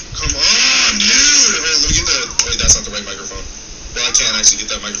 Come on, dude! Let me get the. Wait, that's not the right microphone. Well, I can't actually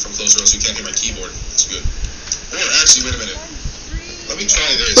get that microphone closer, else you can't hear my keyboard. It's good. Or actually, wait a minute. Let me try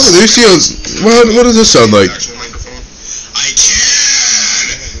this. Oh, there she is. What does this sound like? I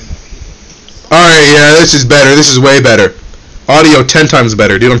can. All right, yeah, this is better. This is way better. Audio 10 times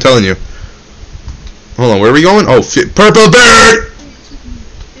better, dude. I'm telling you. Hold on, where are we going? Oh, purple bird!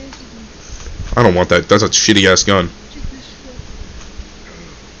 I don't want that. That's a shitty ass gun.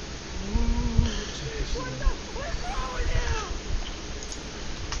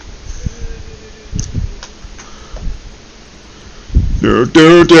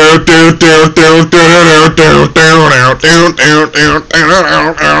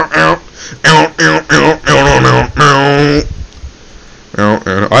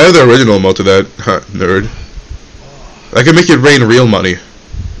 I have the original emote to that, nerd. I can make it rain real money.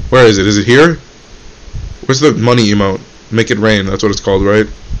 Where is it? Is it here? Where's the money emote? Make it rain, that's what it's called, right?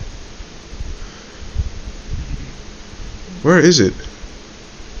 Where is it?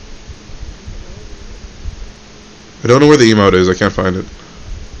 I don't know where the emote is, I can't find it.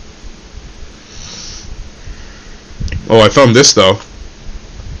 Oh, I found this though.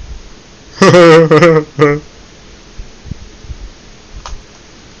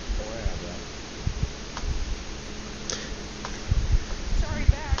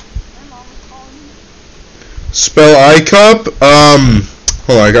 Spell iCup?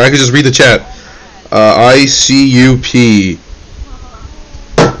 Hold on, I can just read the chat. ICUP.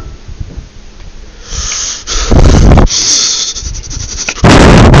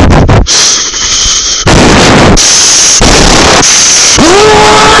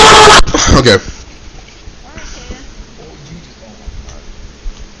 Okay.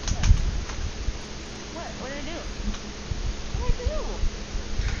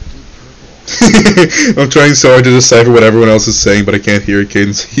 I'm trying so hard to decipher what everyone else is saying, but I can't hear it.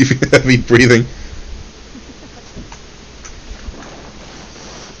 Caden's heavy breathing.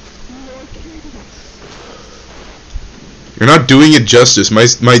 You're not doing it justice.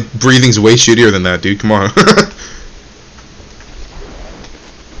 My breathing's way shittier than that, dude. Come on.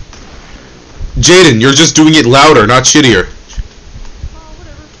 Jaden, you're just doing it louder, not shittier.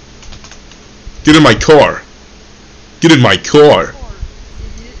 Get in my car. Get in my car.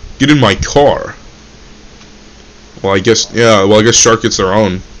 Get in my car. Well, I guess, yeah, well, I guess Shark gets their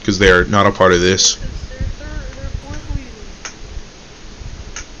own, because they're not a part of this.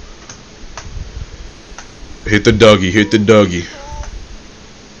 Hit the Dougie, hit the Dougie.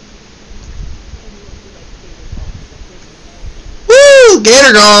 Woo!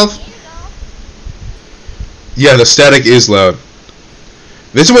 Gator golf! Yeah, the static is loud.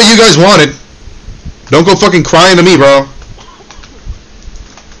 This is what you guys wanted. Don't go fucking crying to me, bro.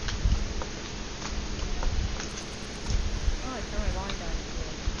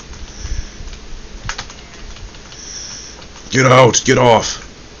 Get out, get off.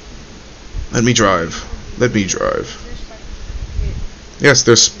 Let me drive. Let me drive. Yes,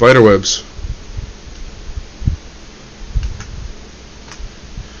 there's spider webs.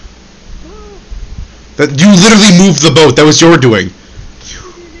 That you literally moved the boat. That was your doing.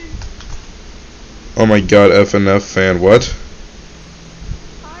 Oh my god, FNF fan. What?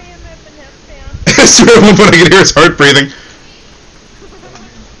 I am FNF fan. I swear at one point I could hear his heart breathing.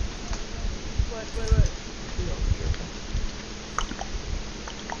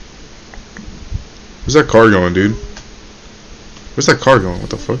 Where's that car going, dude? Where's that car going? What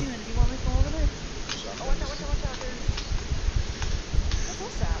the fuck?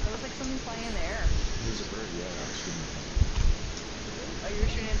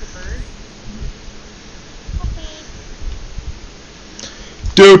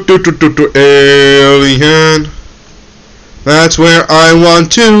 Alien. That's where I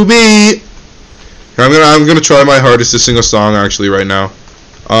want to be. I'm gonna try my hardest to sing a song actually right now.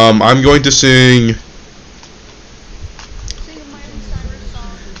 I'm going to sing.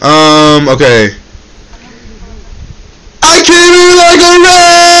 Okay. I came in like a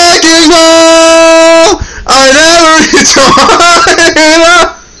wrecking ball. I never returned.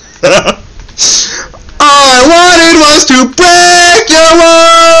 All I wanted was to break your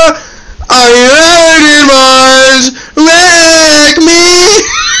wall. All you ever did was wreck me.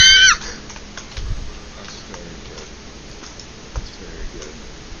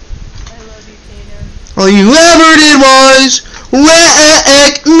 All you ever did was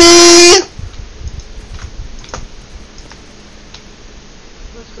wreck me.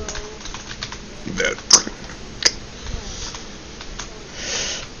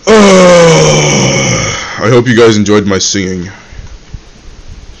 I hope you guys enjoyed my singing.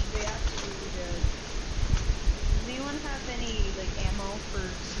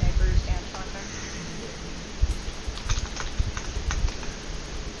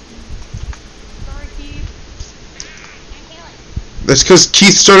 That's because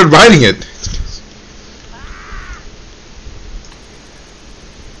Keith started writing it.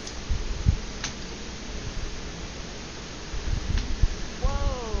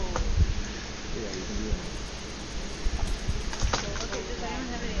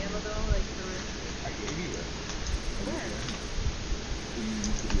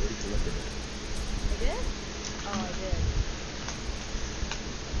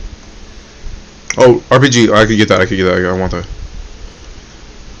 Oh, RPG. I could get that. I could get that. I want that.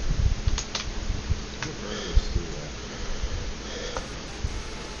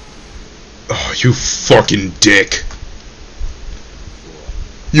 Oh, you fucking dick.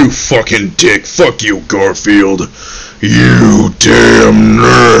 You fucking dick. Fuck you, Garfield. You damn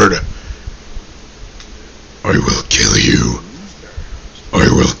nerd. I will kill you. I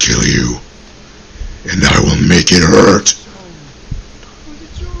will kill you. And I will make it hurt.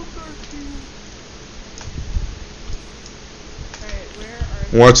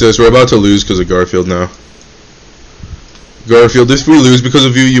 Watch this, we're about to lose because of Garfield now. Garfield, if we lose because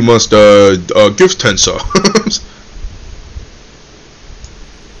of you, you must, gift 10 subs.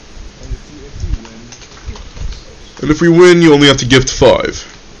 And if we win, you only have to gift 5.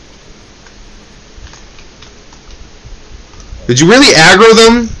 Did you really aggro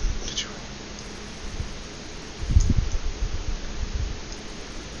them?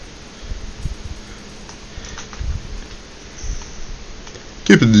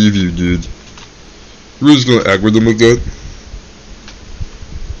 Can't believe you did. You're just gonna aggro them like that?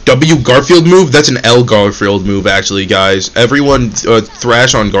 W Garfield move? That's an L Garfield move, actually, guys. Everyone,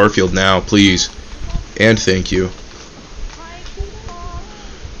 thrash on Garfield now, please. And thank you. Are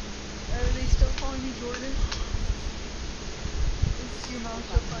they still calling you Jordan? Is your mom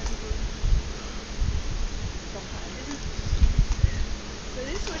still calling you Jordan? That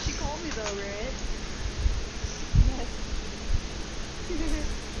is what she called me though, right? Yes.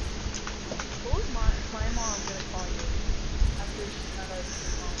 What was my mom gonna call you after she found out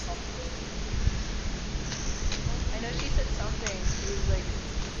your mom called you? I know she said something. She was like,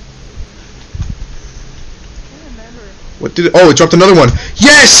 I can't remember. What did it? Oh, it dropped another one.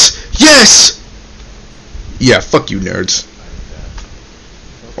 Yes! Yes! Yeah, fuck you, nerds.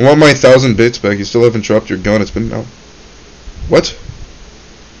 I want my 1,000 bits back. You still haven't dropped your gun. It's been out. What?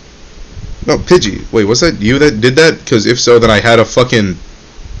 No, Pidgey. Wait, was that you that did that? Because if so, then I had a fucking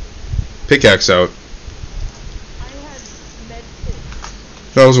pickaxe out.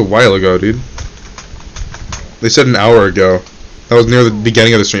 That was a while ago, dude. They said an hour ago. That was near the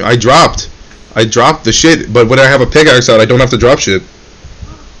beginning of the stream. I dropped the shit, but when I have a pickaxe out, I don't have to drop shit.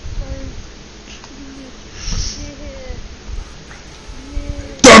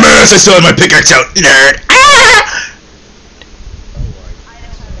 Dumbass! I still have my pickaxe out, nerd! Ah!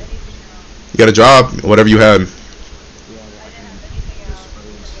 You gotta drop whatever you had.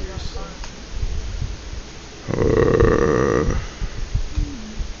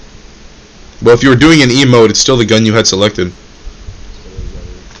 Well, if you were doing an emote, it's still the gun you had selected.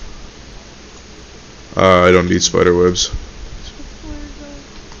 I don't need spider webs.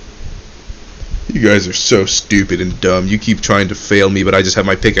 You guys are so stupid and dumb. You keep trying to fail me, but I just have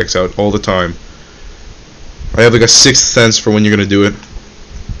my pickaxe out all the time. I have like a sixth sense for when you're gonna do it.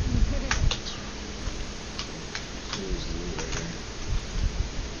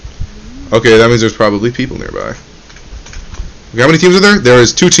 Okay, that means there's probably people nearby. Okay, how many teams are there? There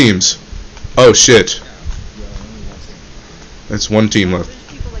is 2 teams. Oh shit. That's 1 team left.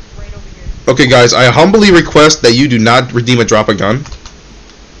 Okay guys, I humbly request that you do not redeem a drop a gun.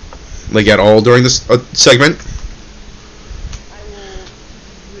 Like at all during this segment.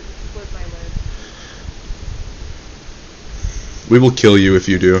 We will kill you if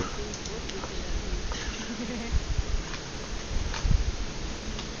you do.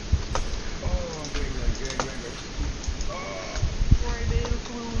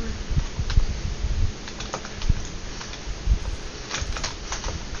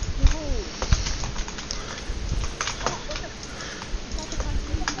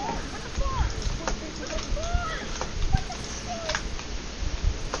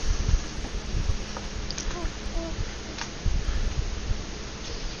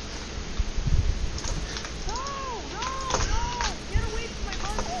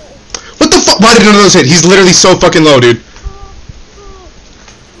 Why did none of those hit? He's literally so fucking low, dude.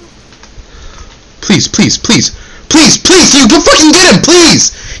 Please, please, please. Please, please, you go fucking get him,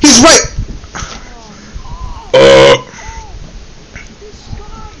 please! He's right!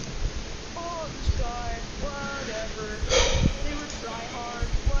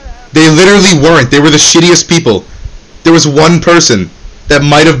 They literally weren't. They were the shittiest people. There was one person that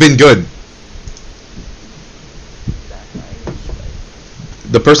might have been good.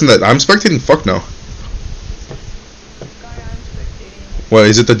 The person that I'm spectating? Fuck no. Guy I'm spectating. What,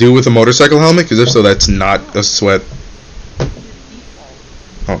 is it the dude with the motorcycle helmet? Because if so, that's not a sweat.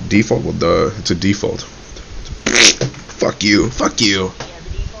 Oh, default? Well, duh. It's a default. Fuck you. Fuck you. Yeah, the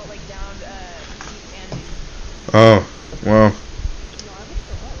default, like, down, Oh, wow. or,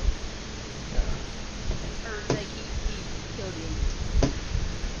 like, he killed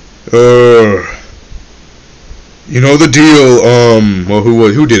you. You know the deal, well,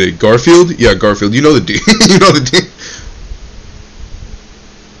 who did it? Garfield? Yeah, Garfield. You know the deal. You know the deal.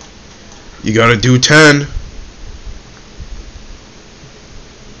 You gotta do 10.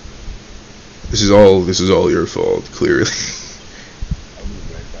 This is all your fault, clearly.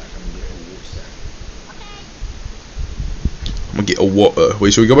 I'm gonna get a water.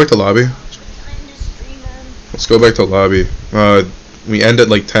 Wait, should we go back to lobby? Let's go back to lobby. We end at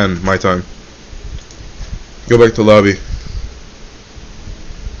like 10, my time. Go back to lobby.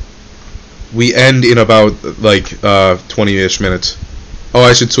 We end in about like 20-ish minutes. Oh,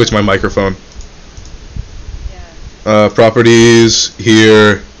 I should switch my microphone. Properties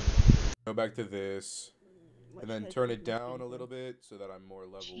here. Go back to this, and then turn it down a little bit so that I'm more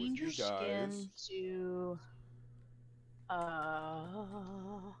level with you guys. To I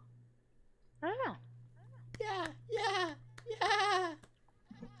don't know. Yeah.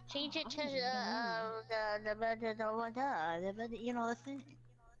 Change it to you know the thing.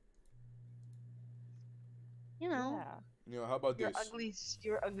 You know. You know, how about this?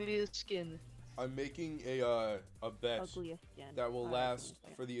 Your ugly skin. I'm making a bet that will last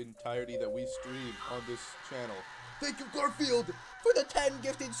for the entirety that we stream on this channel. Thank you, Garfield, for the 10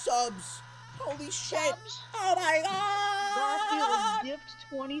 gifted subs. Holy shit! Oh my god! Garfield gift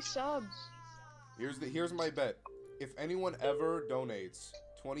 20 subs. Here's my bet. If anyone ever donates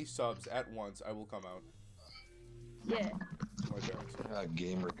 20 subs at once, I will come out. Yeah. My parents.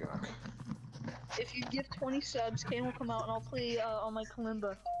 Gamer gunk. If you give 20 subs, Kane will come out and I'll play on my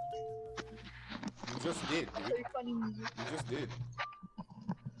kalimba. You just did, dude. Play funny music. You just did.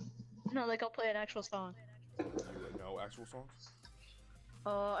 No, like I'll play an actual song. You know actual songs?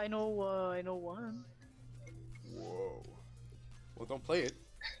 I know one. Whoa. Well, don't play it.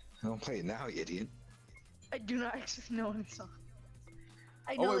 Don't play it now, you idiot. I do not actually know any song.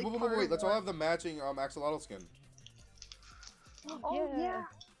 I Oh know, wait, like, wait. Let's all have the matching axolotl skin. Oh yeah.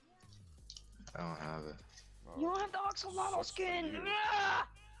 I don't have it. You don't have the axolotl skin. Yeah!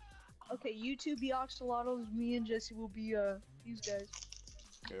 Okay, you two be axolotls. Me and Jesse will be these guys.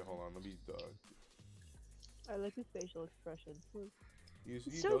 Okay, hold on. Let me. I like his facial expression. He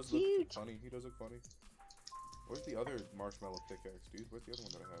so does cute. look funny. He does look funny. Where's the other marshmallow pickaxe, dude? Where's the other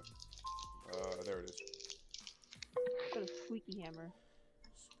one that I have? There it is. Got a squeaky hammer.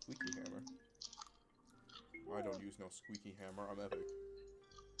 Squeaky hammer. I don't use no squeaky hammer. I'm epic.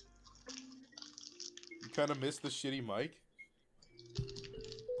 You kind of missed the shitty mic.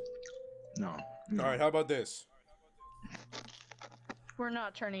 No. All right, how about this? We're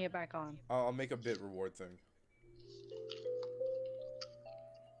not turning it back on. I'll make a bit reward thing.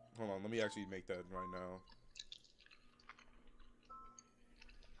 Hold on, let me actually make that right now.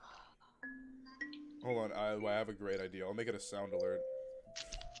 Hold on, I have a great idea. I'll make it a sound alert.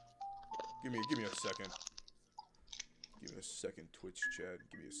 Give me a second. Give me a second, Twitch chat.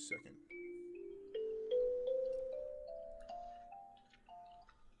 Give me a second.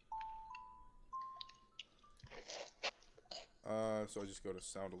 So I just go to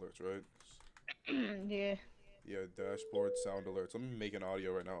sound alerts, right? Yeah. Yeah, dashboard, sound alerts. Let me make an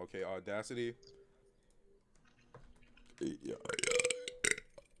audio right now. Okay, Audacity. Yeah.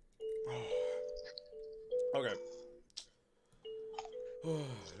 Okay.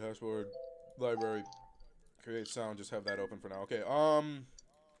 Dashboard, library, create sound. Just have that open for now. Okay.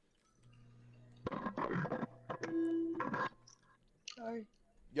 Sorry.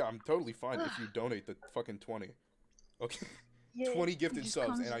 Yeah, I'm totally fine if you donate the fucking 20. Okay. Yeah, 20 gifted just subs,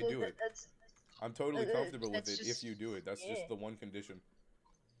 comes and I with do it. I'm totally comfortable with that's it just- if you do it. That's yeah. just the one condition.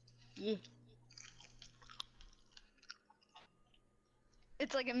 Yeah.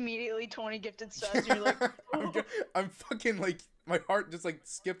 It's like immediately 20 gifted subs. And you're like, I'm fucking like, my heart just like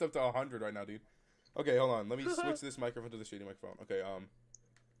skipped up to 100 right now, dude. Okay, hold on. Let me switch this microphone to the shitty microphone. Okay,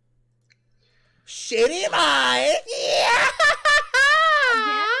 Shitty mic! Yeah!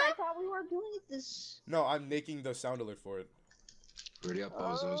 I thought we were doing this. No, I'm making the sound alert for it. Ready up,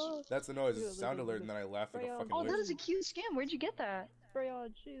 bozos. That's the noise. It's a sound alert, and then I laugh like a fucking Oh, that witch. is a cute skin. Where'd you get that? Spray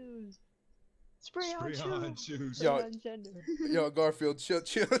on shoes. Spray on shoes. Yo, Garfield, chill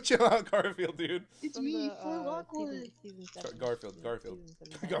out, Garfield, dude. It's me, for Lockwood. Garfield,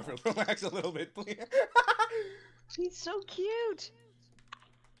 relax a little bit, please. He's so cute.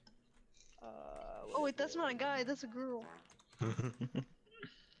 Oh wait, that's not a guy. That's a girl.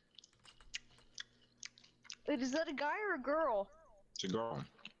 Wait, is that a guy or a girl? It's a girl.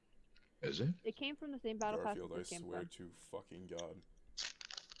 Is it? It came from the same battle pass Garfield, as I this came swear from. to fucking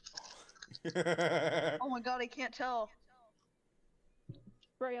God. Oh my god, I can't tell.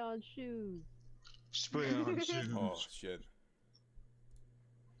 Spray on shoes. Spray on shoes. Oh shit.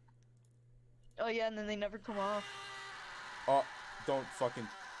 Oh yeah, and then they never come off. Oh, don't fucking.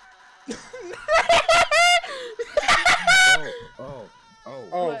 Oh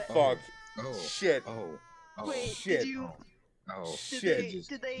What? fuck. Oh. Shit. Oh. Wait, shit. did you? Oh. Shit.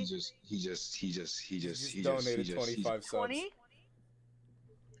 Did they? He just donated 25 subs. 20?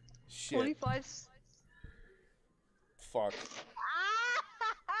 Shit. 25. Fuck.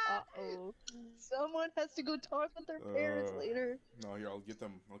 Uh-oh. Someone has to go talk with their parents later. No, here, I'll get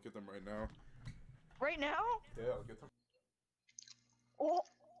them right now. Right now? Yeah, I'll get them. Oh.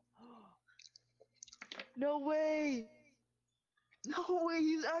 No way. No way,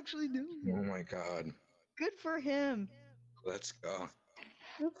 he's actually doing it. Oh my god. Good for him. Let's go.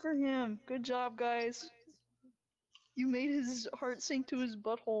 Good for him. Good job, guys. You made his heart sink to his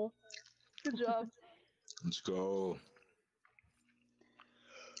butthole. Good job. Let's go.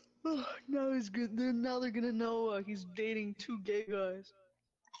 Now he's good. Now they're gonna know he's dating 2 gay guys.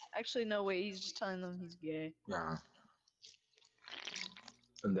 Actually, no way. He's just telling them he's gay. Yeah.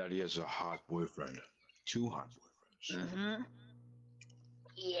 And that he has a hot boyfriend. 2 hot boyfriends. Mm-hmm.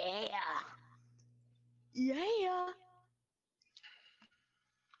 Yeah. Yeah.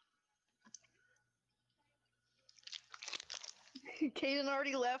 Kaden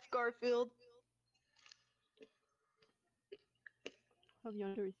already left Garfield.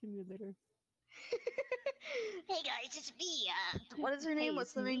 Aviatory simulator. Hey guys, it's me. What is her name? Hey, What's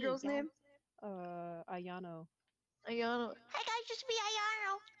it's the main me, girl's Dad. name? Ayano. Ayano. Hey guys, it's me,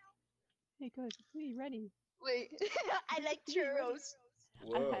 Ayano. Hey guys, it's me, Rennie. Wait, I like churros.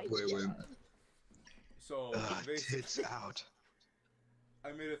 Whoa. Wait. So, Tits out.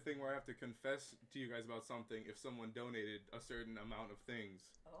 I made a thing where I have to confess to you guys about something if someone donated a certain amount of things.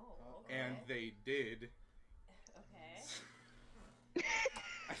 Oh, okay. And they did. Okay.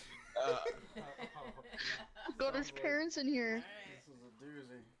 Got his parents in here. This is a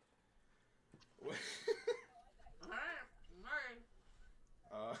doozy.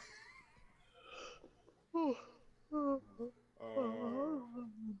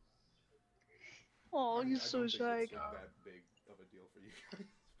 Oh, I you're don't so think shy. It's that big of a deal for you guys.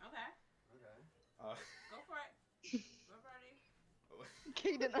 Okay. Go for it. We're ready.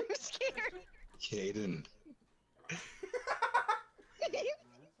 Kaden, I'm scared. Kaden.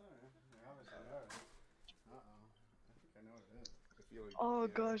 Oh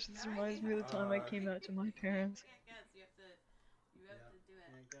gosh, this reminds me of the time I came out to my parents. You have to do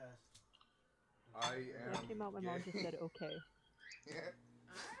it. When I came out, my mom just said okay.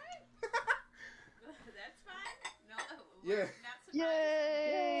 That's fine. No, Yeah. not surprised.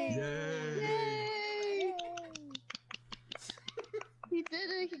 Yay! Yay! He did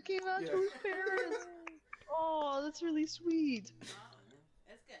it. He came out to his parents. Oh, that's really sweet. Oh,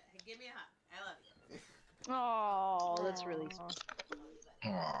 that's good. Hey, give me a hug. I love you. Oh, that's really sweet.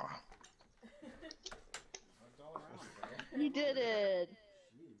 Aw. He did it.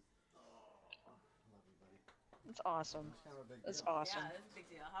 That's awesome. That's awesome. Yeah, that's a big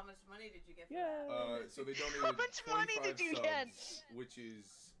deal. How much money did you get for Yeah. that? So they donated How much money 25 did you subs, get? which is,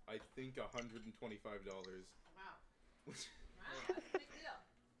 I think, $125. Wow. Which-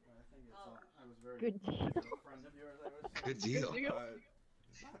 Wow, that's a big deal. Good deal. Good deal.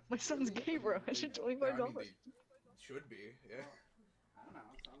 My son's gay, bro. I should $25. I mean, they should be, yeah. I don't know.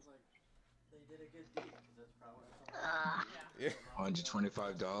 It sounds like they did a good deed because that's probably what Yeah.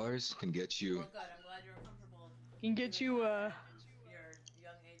 $125 can get you. Well, good. I'm glad you're comfortable. Can get you, Your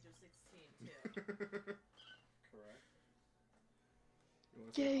young age of 16 too. Correct. You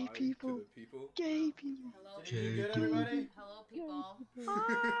wanna say Gay hi to people. the people? Gay people. Hello, Did you get everybody? Hello, people.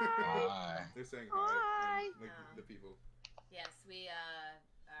 Hi. They're saying Hi. hi. Like the people. Yes, we are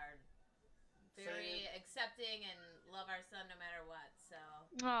very accepting and love our son no matter what. So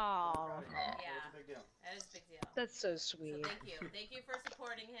Aww. yeah, That's a big deal. that is a big deal. That's so So sweet. thank you for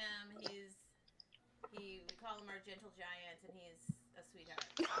supporting him. We call him our gentle giant, and he's a sweetheart.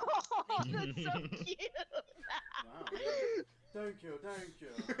 Oh, that's so cute. Wow. Thank you.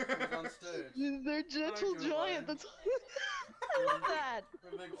 He's on stage. They're gentle Thank you, giant. Ryan. That's I love that.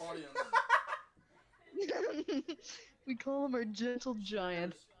 We're a big audience. We call him our gentle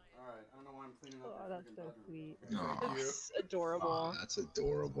giant. Alright, I don't know why I'm cleaning up. Oh, your that's freaking so bedroom. sweet. Aw. It's adorable. That's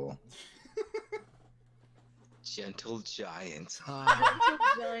adorable. Gentle giant. Gentle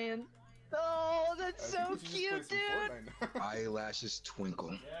giant. Oh, that's I think so we should just cute, play some dude. Fortnite now. Eyelashes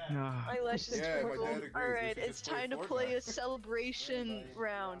twinkle. Eyelashes Yeah, my twinkle. dad agrees. Alright, We should it's just play time to play a Fortnite. celebration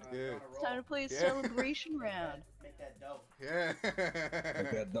round. Yeah. It's time to play a Yeah. celebration round. Make that dope. Yeah. Make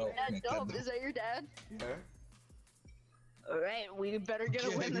that dope. Dad, dope. Is that your dad? Yeah. Alright, we better get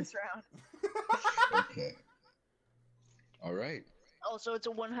a win this round. Okay. All right. Also, it's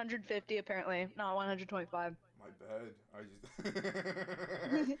a 150 apparently, not 125. My bad. I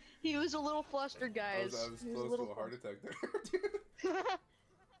just. He was a little flustered, guys. I was He was close little to a heart attack there.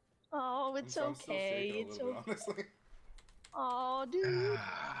 Oh, it's I'm still okay. shaking a It's little okay. bit, honestly. Oh, dude.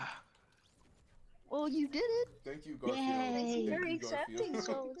 Well, you did it. Thank you, Garfield. Yay. Thank Very you, Garfield. accepting,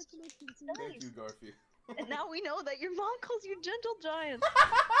 so it's Thank you, Garfield. And now we know that your mom calls you Gentle Giant.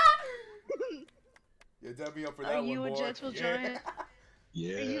 Yeah, dab me up for Are that one, you a boy. gentle Yeah. giant?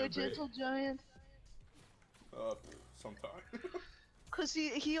 Yeah. Are you a babe. gentle giant? Sometime. Cause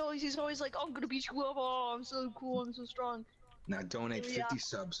he's always like, I'm gonna beat you up. Oh, I'm so cool. I'm so strong. Now donate Yeah. 50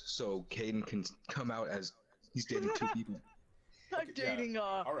 subs so Caden can come out as he's dating 2 people. I'm dating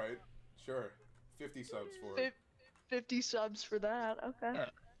All right, sure. 50 subs for it. 50 subs for that. Okay.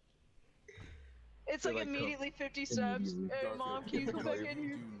 It's They're like like, immediately 50 subs. immediately. Hey, Garfield, mom, can you come back in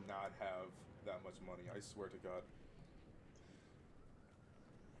here? do not have that much money. I swear to God.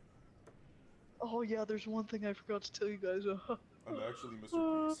 Oh yeah, there's one thing I forgot to tell you guys. I'm actually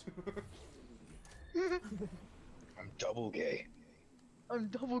Mr. Beast. I'm double gay. I'm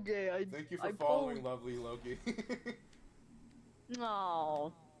double gay. Thank you for I following, lovely Loki.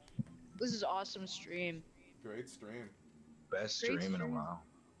 No. This is awesome stream. Great stream. Best Great stream in a stream. while.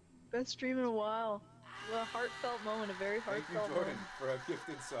 Best stream in a while. A heartfelt moment, a very Thank you, heartfelt Jordan, moment. for a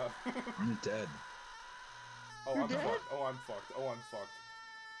gifted sub. I'm dead. Oh, You're I'm dead? fucked. Oh, I'm fucked. Oh, I'm fucked.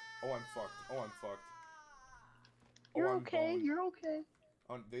 Oh, I'm fucked. Oh, I'm fucked. You're I'm okay. boned. You're okay.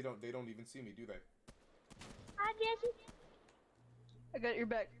 They don't even see me, do they? Hi, Jesse. I got your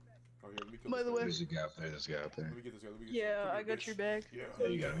back. Oh, here, let me kill By this the guy. way. There's a guy up there. There's a guy up there. Let me get this guy. Let me get Yeah, this guy. I got your back. Yeah. Yeah,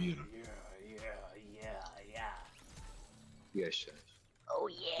 you gotta mute him. Yeah. Yeah, shit. Oh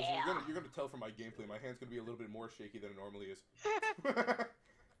Listen, you're gonna tell from my gameplay. My hand's gonna be a little bit more shaky than it normally is. Because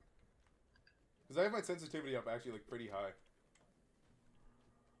I have my sensitivity up actually like pretty high.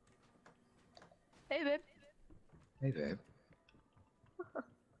 Hey, babe. Hey, babe.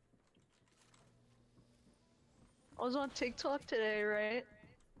 I was on TikTok today, right?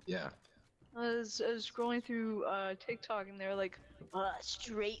 Yeah. I was scrolling through TikTok and they're like,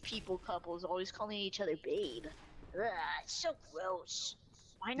 straight people couples always calling each other babe. Ugh, it's so gross.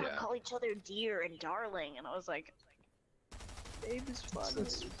 Why not Yeah. call each other dear and darling? And I was like, babe is fun.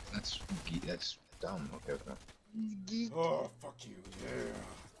 That's dumb. Okay. Oh, fuck you. Yeah.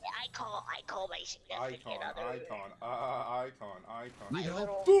 I call my significant other. Icon. Need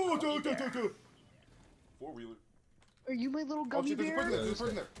help? Dude. Four-wheeler. Are you my little Oh gummy shit, there's a bear?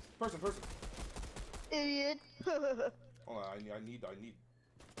 person there. Person there. Person. Idiot. Hold on, I need to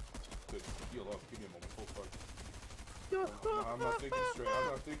heal up. Give me a moment. Oh fuck. Oh, I'm not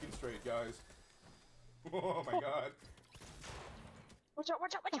thinking straight, guys. Oh my god. Watch out.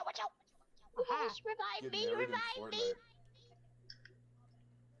 Yes, revive Get me, married in revive me. Fortnite.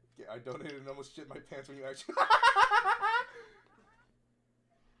 Yeah, I donated and almost shit my pants when you actually.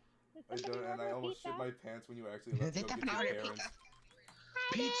 I almost shit my pants when you actually left to go get your parents.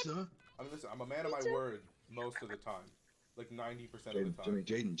 Pizza. I mean, listen, I'm a man of my word most of the time, like 90% of the time.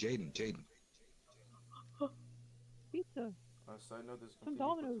 Jaden. Pizza. Side note, this is Some completely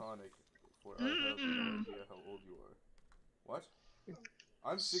Domino's. platonic. For I have no idea how old you are. What?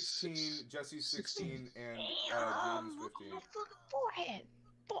 I'm 16, Jesse's 16, and Jaden's 15. Forehead.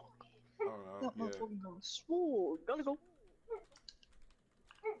 Fuck. I don't know. That Yeah. motherfucking gun swole. Gotta go.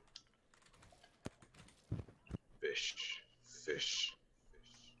 Fish.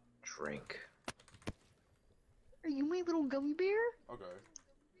 Drink. Are you my little gummy bear? Okay.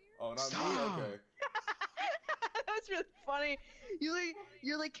 Oh, not Stop. me. Okay. That was really funny.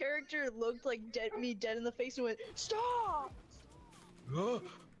 Your like character looked like me dead in the face and went, "Stop!" Oh,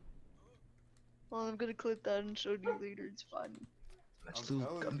 Well, I'm gonna clip that and show you later. It's fun. that's I'm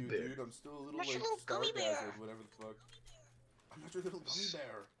little telling gummy you, bear. dude. I'm still a little Not like your little gummy bear. stargazzled, whatever the fuck. I'm not your little gummy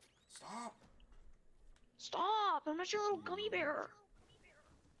bear. Stop. Stop! I'm not your little gummy bear.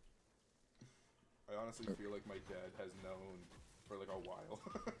 I honestly feel like my dad has known for like a while.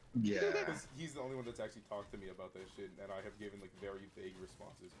 Yeah. Because he's the only one that's actually talked to me about that shit, and I have given like very vague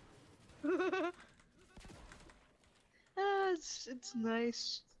responses. It's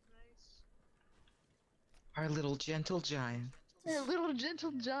nice. Our little gentle giant. A little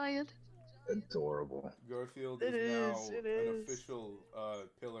gentle giant. Adorable. Garfield It is now is, it an is. official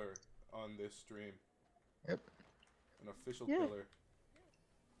pillar on this stream. Yep. An official Yeah. pillar.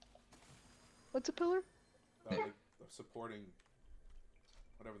 What's a pillar? Like supporting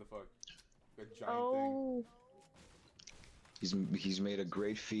whatever the fuck. A giant thing. Oh. He's made a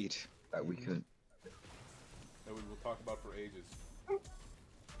great feat that we could. That we will talk about for ages.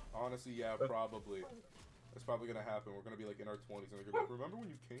 Honestly, yeah, probably. That's probably gonna happen. We're gonna be like in our 20s and they're gonna be like, remember when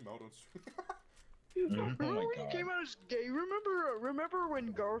you came out on stream? Remember when you came out as gay? Remember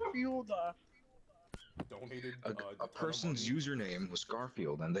when Garfield Donated A person's username was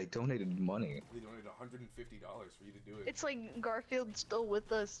Garfield, and they donated money. They donated $150 for you to do it. It's like Garfield's still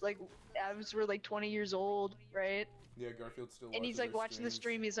with us, like as we're like 20 years old, right? Yeah, Garfield still. And he's like watching the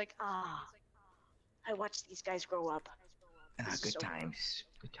stream. He's like, I watched these guys grow up. Good times.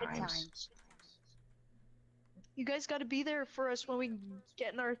 Good times. You guys got to be there for us when we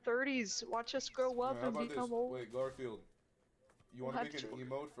get in our 30s. Watch us grow up How and about become this? old. Wait, Garfield, you want to make an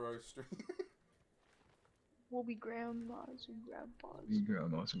emote for our stream? We'll be grandmas and grandpas.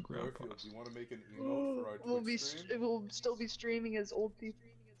 Grandmas and grandpas. Garfield, do you want to make an emote for our Twitch stream? It will still be streaming as old people.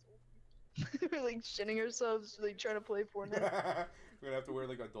 We're like shitting ourselves, like trying to play Fortnite. We're gonna have to wear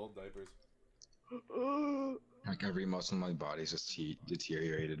like adult diapers. Like every muscle in my body's just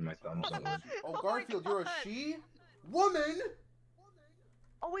deteriorated. My thumbs don't work. Oh, Garfield, you're a she? Woman?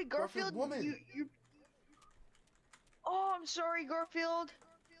 Oh wait, Garfield, woman. you. Oh, I'm sorry, Garfield.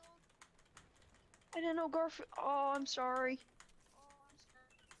 I didn't know Garfield. Oh, I'm sorry.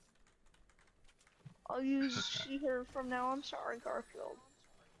 I'll use she, her from now. I'm sorry, Garfield.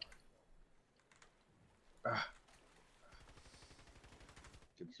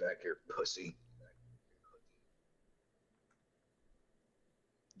 Get back here, pussy.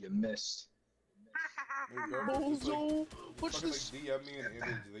 You missed. Hey, Garfield, just, Bozo, what's this? Like, DM me an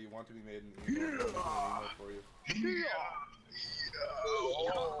image that you want to be made an emote. I'll make an emote for you.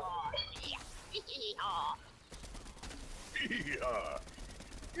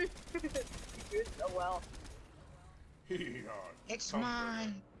 You're so well. It's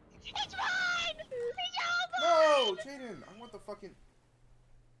mine. It's mine! It's No, Jaden, I want the fucking.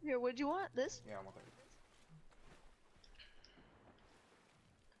 Here, what'd you want? This? Yeah, I want that.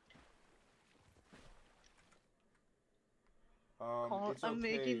 It's I'm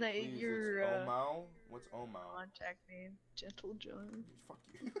okay, making that please. your It's Omao. What's Omao? contact name. Gentle John. Fuck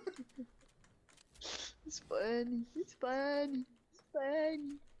you. It's funny. It's funny. It's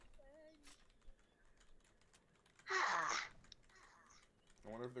funny. I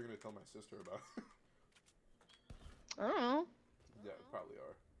wonder if they're gonna tell my sister about it. I don't know. Yeah, probably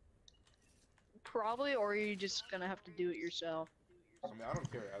are. Probably, or you're just gonna have to do it yourself. I mean, I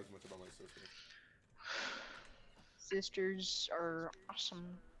don't care as much about my sister. Sisters are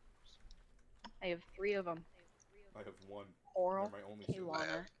awesome. I have 3 of them. I have 1. Oral, They're my only sister.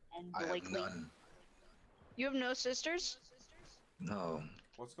 Kaylana, and I have Blakely. none. You have no sisters? No.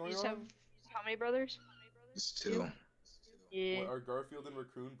 What's You going just on? have how many brothers? It's 2. Yeah. What, are Garfield and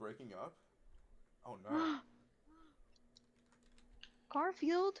Raccoon breaking up? Oh no.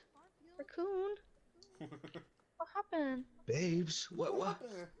 Garfield? Raccoon? What happened? Babes, what?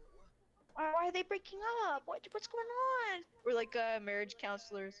 Why are they breaking up? What's going on? We're like marriage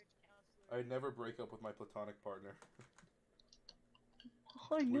counselors. I'd never break up with my platonic partner.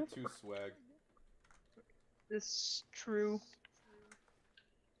 We're too swag. This is true.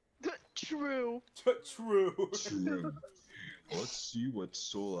 True. True. True. Let's see what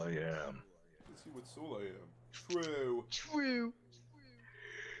soul I am. Let's see what soul I am. True. True.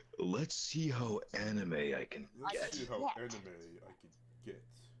 Let's see how anime I can Let's get. see how anime I can get.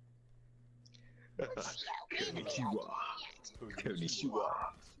 Konnichiwa.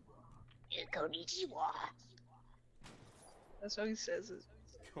 Konnichiwa. Konnichiwa. That's how he says it.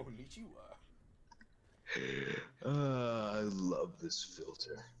 Konnichiwa. I love this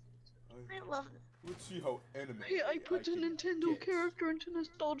filter. I love it. Let's see how anime. Hey, I put a Nintendo character into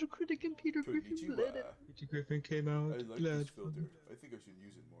Nostalgia Critic and Peter Griffin bled it. Peter Griffin came out. I like this filter. I think I should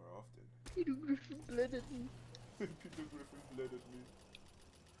use it more often. Peter Griffin bled at me. Peter Griffin bled at me.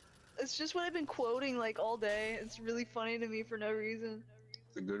 It's just what I've been quoting like all day. It's really funny to me for no reason.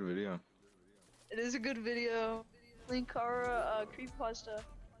 It's a good video. It is a good video. Linkara, creepypasta.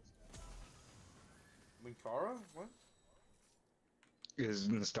 Linkara? What? His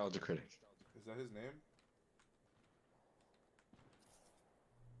nostalgia critic. Is that his name?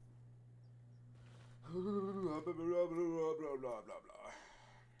 Let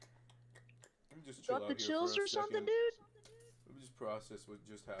me just chill Got out the here chills for a or something, second. dude? Let me just process what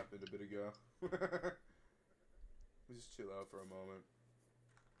just happened a bit ago. Let me just chill out for a moment.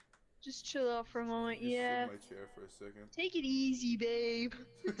 Just chill out for a moment. Just Yeah. sit in my chair for a second. Take it easy, babe.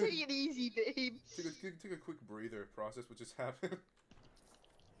 Take it easy, babe. Take a quick breather. Process what just happened.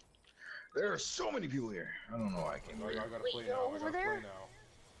 There are so many people here. I don't know why I can't. I gotta Wait, play you're now. I over gotta there? play now.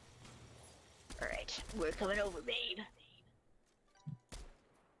 Alright, we're coming over, babe.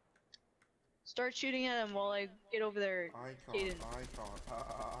 Start shooting at him while I get over there. Caden.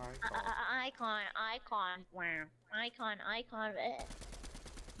 Icon.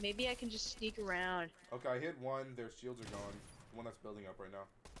 Maybe I can just sneak around. Okay, I hit one. Their shields are gone. The one that's building up right now.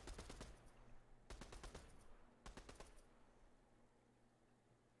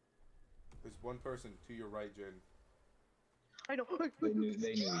 There's one person to your right, Jin. I know. They knew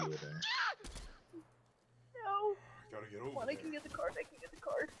you were there. No. Gotta get over Come on, there. I can get the card. I can get the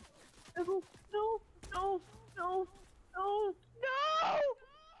card. No, no, no, no, no, no!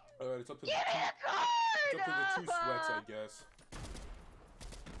 Alright, it's up to Give me the card! It's up to the two sweats, I guess.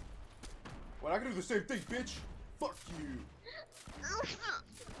 Well, I can do the same thing, bitch! Fuck you!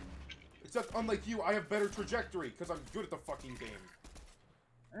 Except, unlike you, I have better trajectory, because I'm good at the fucking game.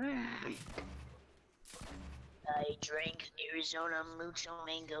 I drank Arizona Mucho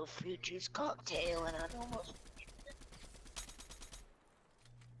Mango fruit juice cocktail and I almost.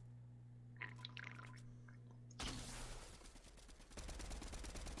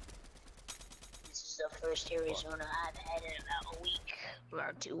 This is the first Arizona I've had in about a week,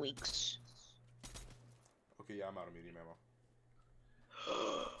 around 2 weeks. Okay, yeah, I'm out of medium ammo.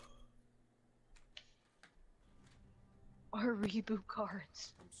 Our reboot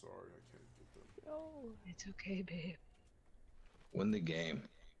cards. I'm sorry, I can't get them. No, it's okay, babe. Win the game.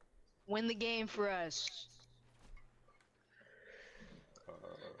 Win the game for us. Yeah,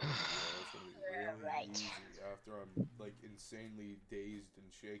 it's gonna be really easy after I'm, like, insanely dazed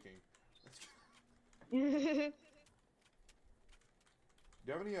and shaking. Do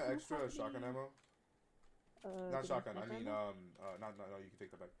you have any extra shotgun ammo? Not shotgun, I mean, no, you can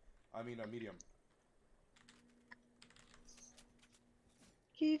take that back. I mean, medium.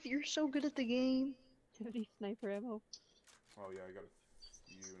 Keith, you're so good at the game. Do you have any sniper ammo? Oh yeah, I got it.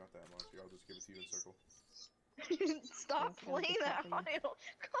 You, not that much. I'll just give it to you in circle. Stop playing that final.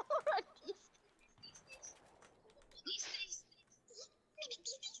 Come on.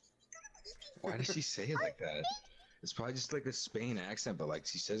 Why does she say it like that? It's probably just like a Spain accent, but like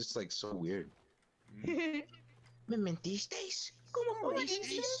she says it's like so weird. ¿Me mentisteis? ¿Cómo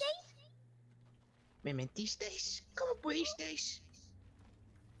pudisteis? ¿Me mentisteis? ¿Cómo pudisteis?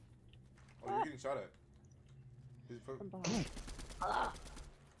 Oh, you're getting shot at.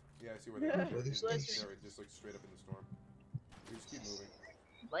 Yeah, I see where they are. They're just like straight up in the storm. We just keep moving.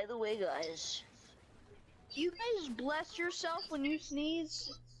 By the way, guys, Do you guys bless yourself when you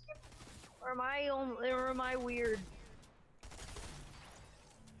sneeze? Or am I weird?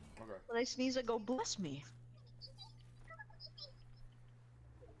 Okay. When I sneeze, I go, bless me.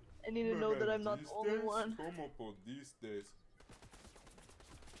 I need to know that I'm not the only one. Como por these days?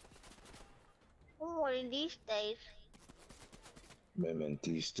 one of these days. Me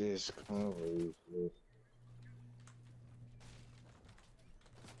mentiste. ¿Cómo pudisteis?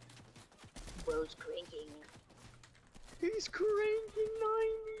 Bro's cranking. He's cranking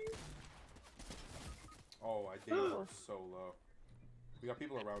 90. Oh, I think we're so low. We got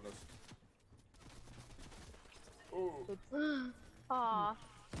people around us. Oh. Aw.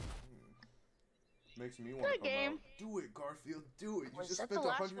 Makes me want to come game. out. Do it, Garfield. Do it. You Was just that spent the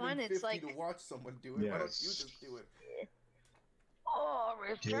last one? It's 150 like- to watch someone do it. Why don't you just do it? Oh,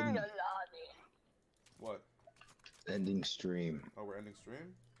 return to lobby. What? Ending stream. Oh, we're ending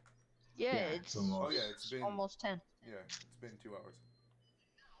stream? Yeah, Yeah, it's Oh yeah, it's been almost 10. Yeah, it's been 2 hours.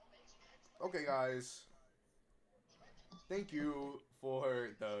 Okay, guys. Thank you for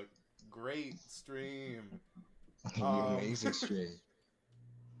the great stream. Amazing stream.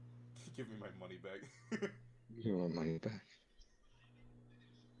 Give me my money back. You want money back?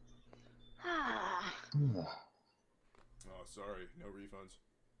 Oh, sorry, no refunds.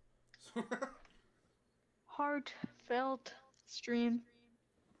 Heartfelt stream.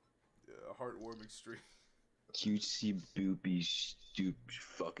 Yeah, heartwarming stream. Cutesy boopy stoop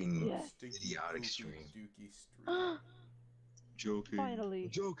fucking Yes. idiotic stream. Dookie stream. Joking. Finally.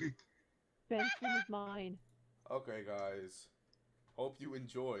 Joking. Benson is mine. Okay, guys. Hope you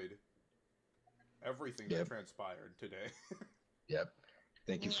enjoyed everything that transpired today. Yep.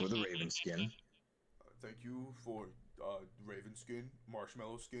 Thank you for the raven skin. Thank you for Raven skin,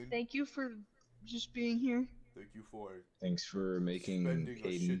 Marshmallow skin. Thank you for just being here. Thank you for Thanks for making spending a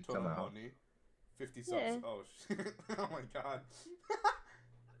Caden shit ton come of out. money. 50 subs. Yeah. Oh shit. Oh my god.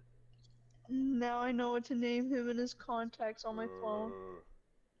 Now I know what to name him in his contacts on my phone.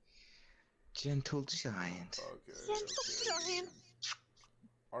 Gentle giant. Okay.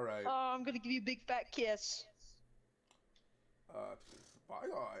 All right. Oh, I'm gonna give you a big fat kiss. Bye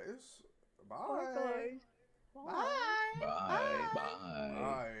guys. Bye. Bye. Bye. Bye. Bye. Bye.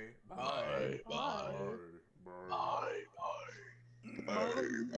 Bye. Bye. Bye. Bye. Bye.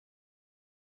 Bye.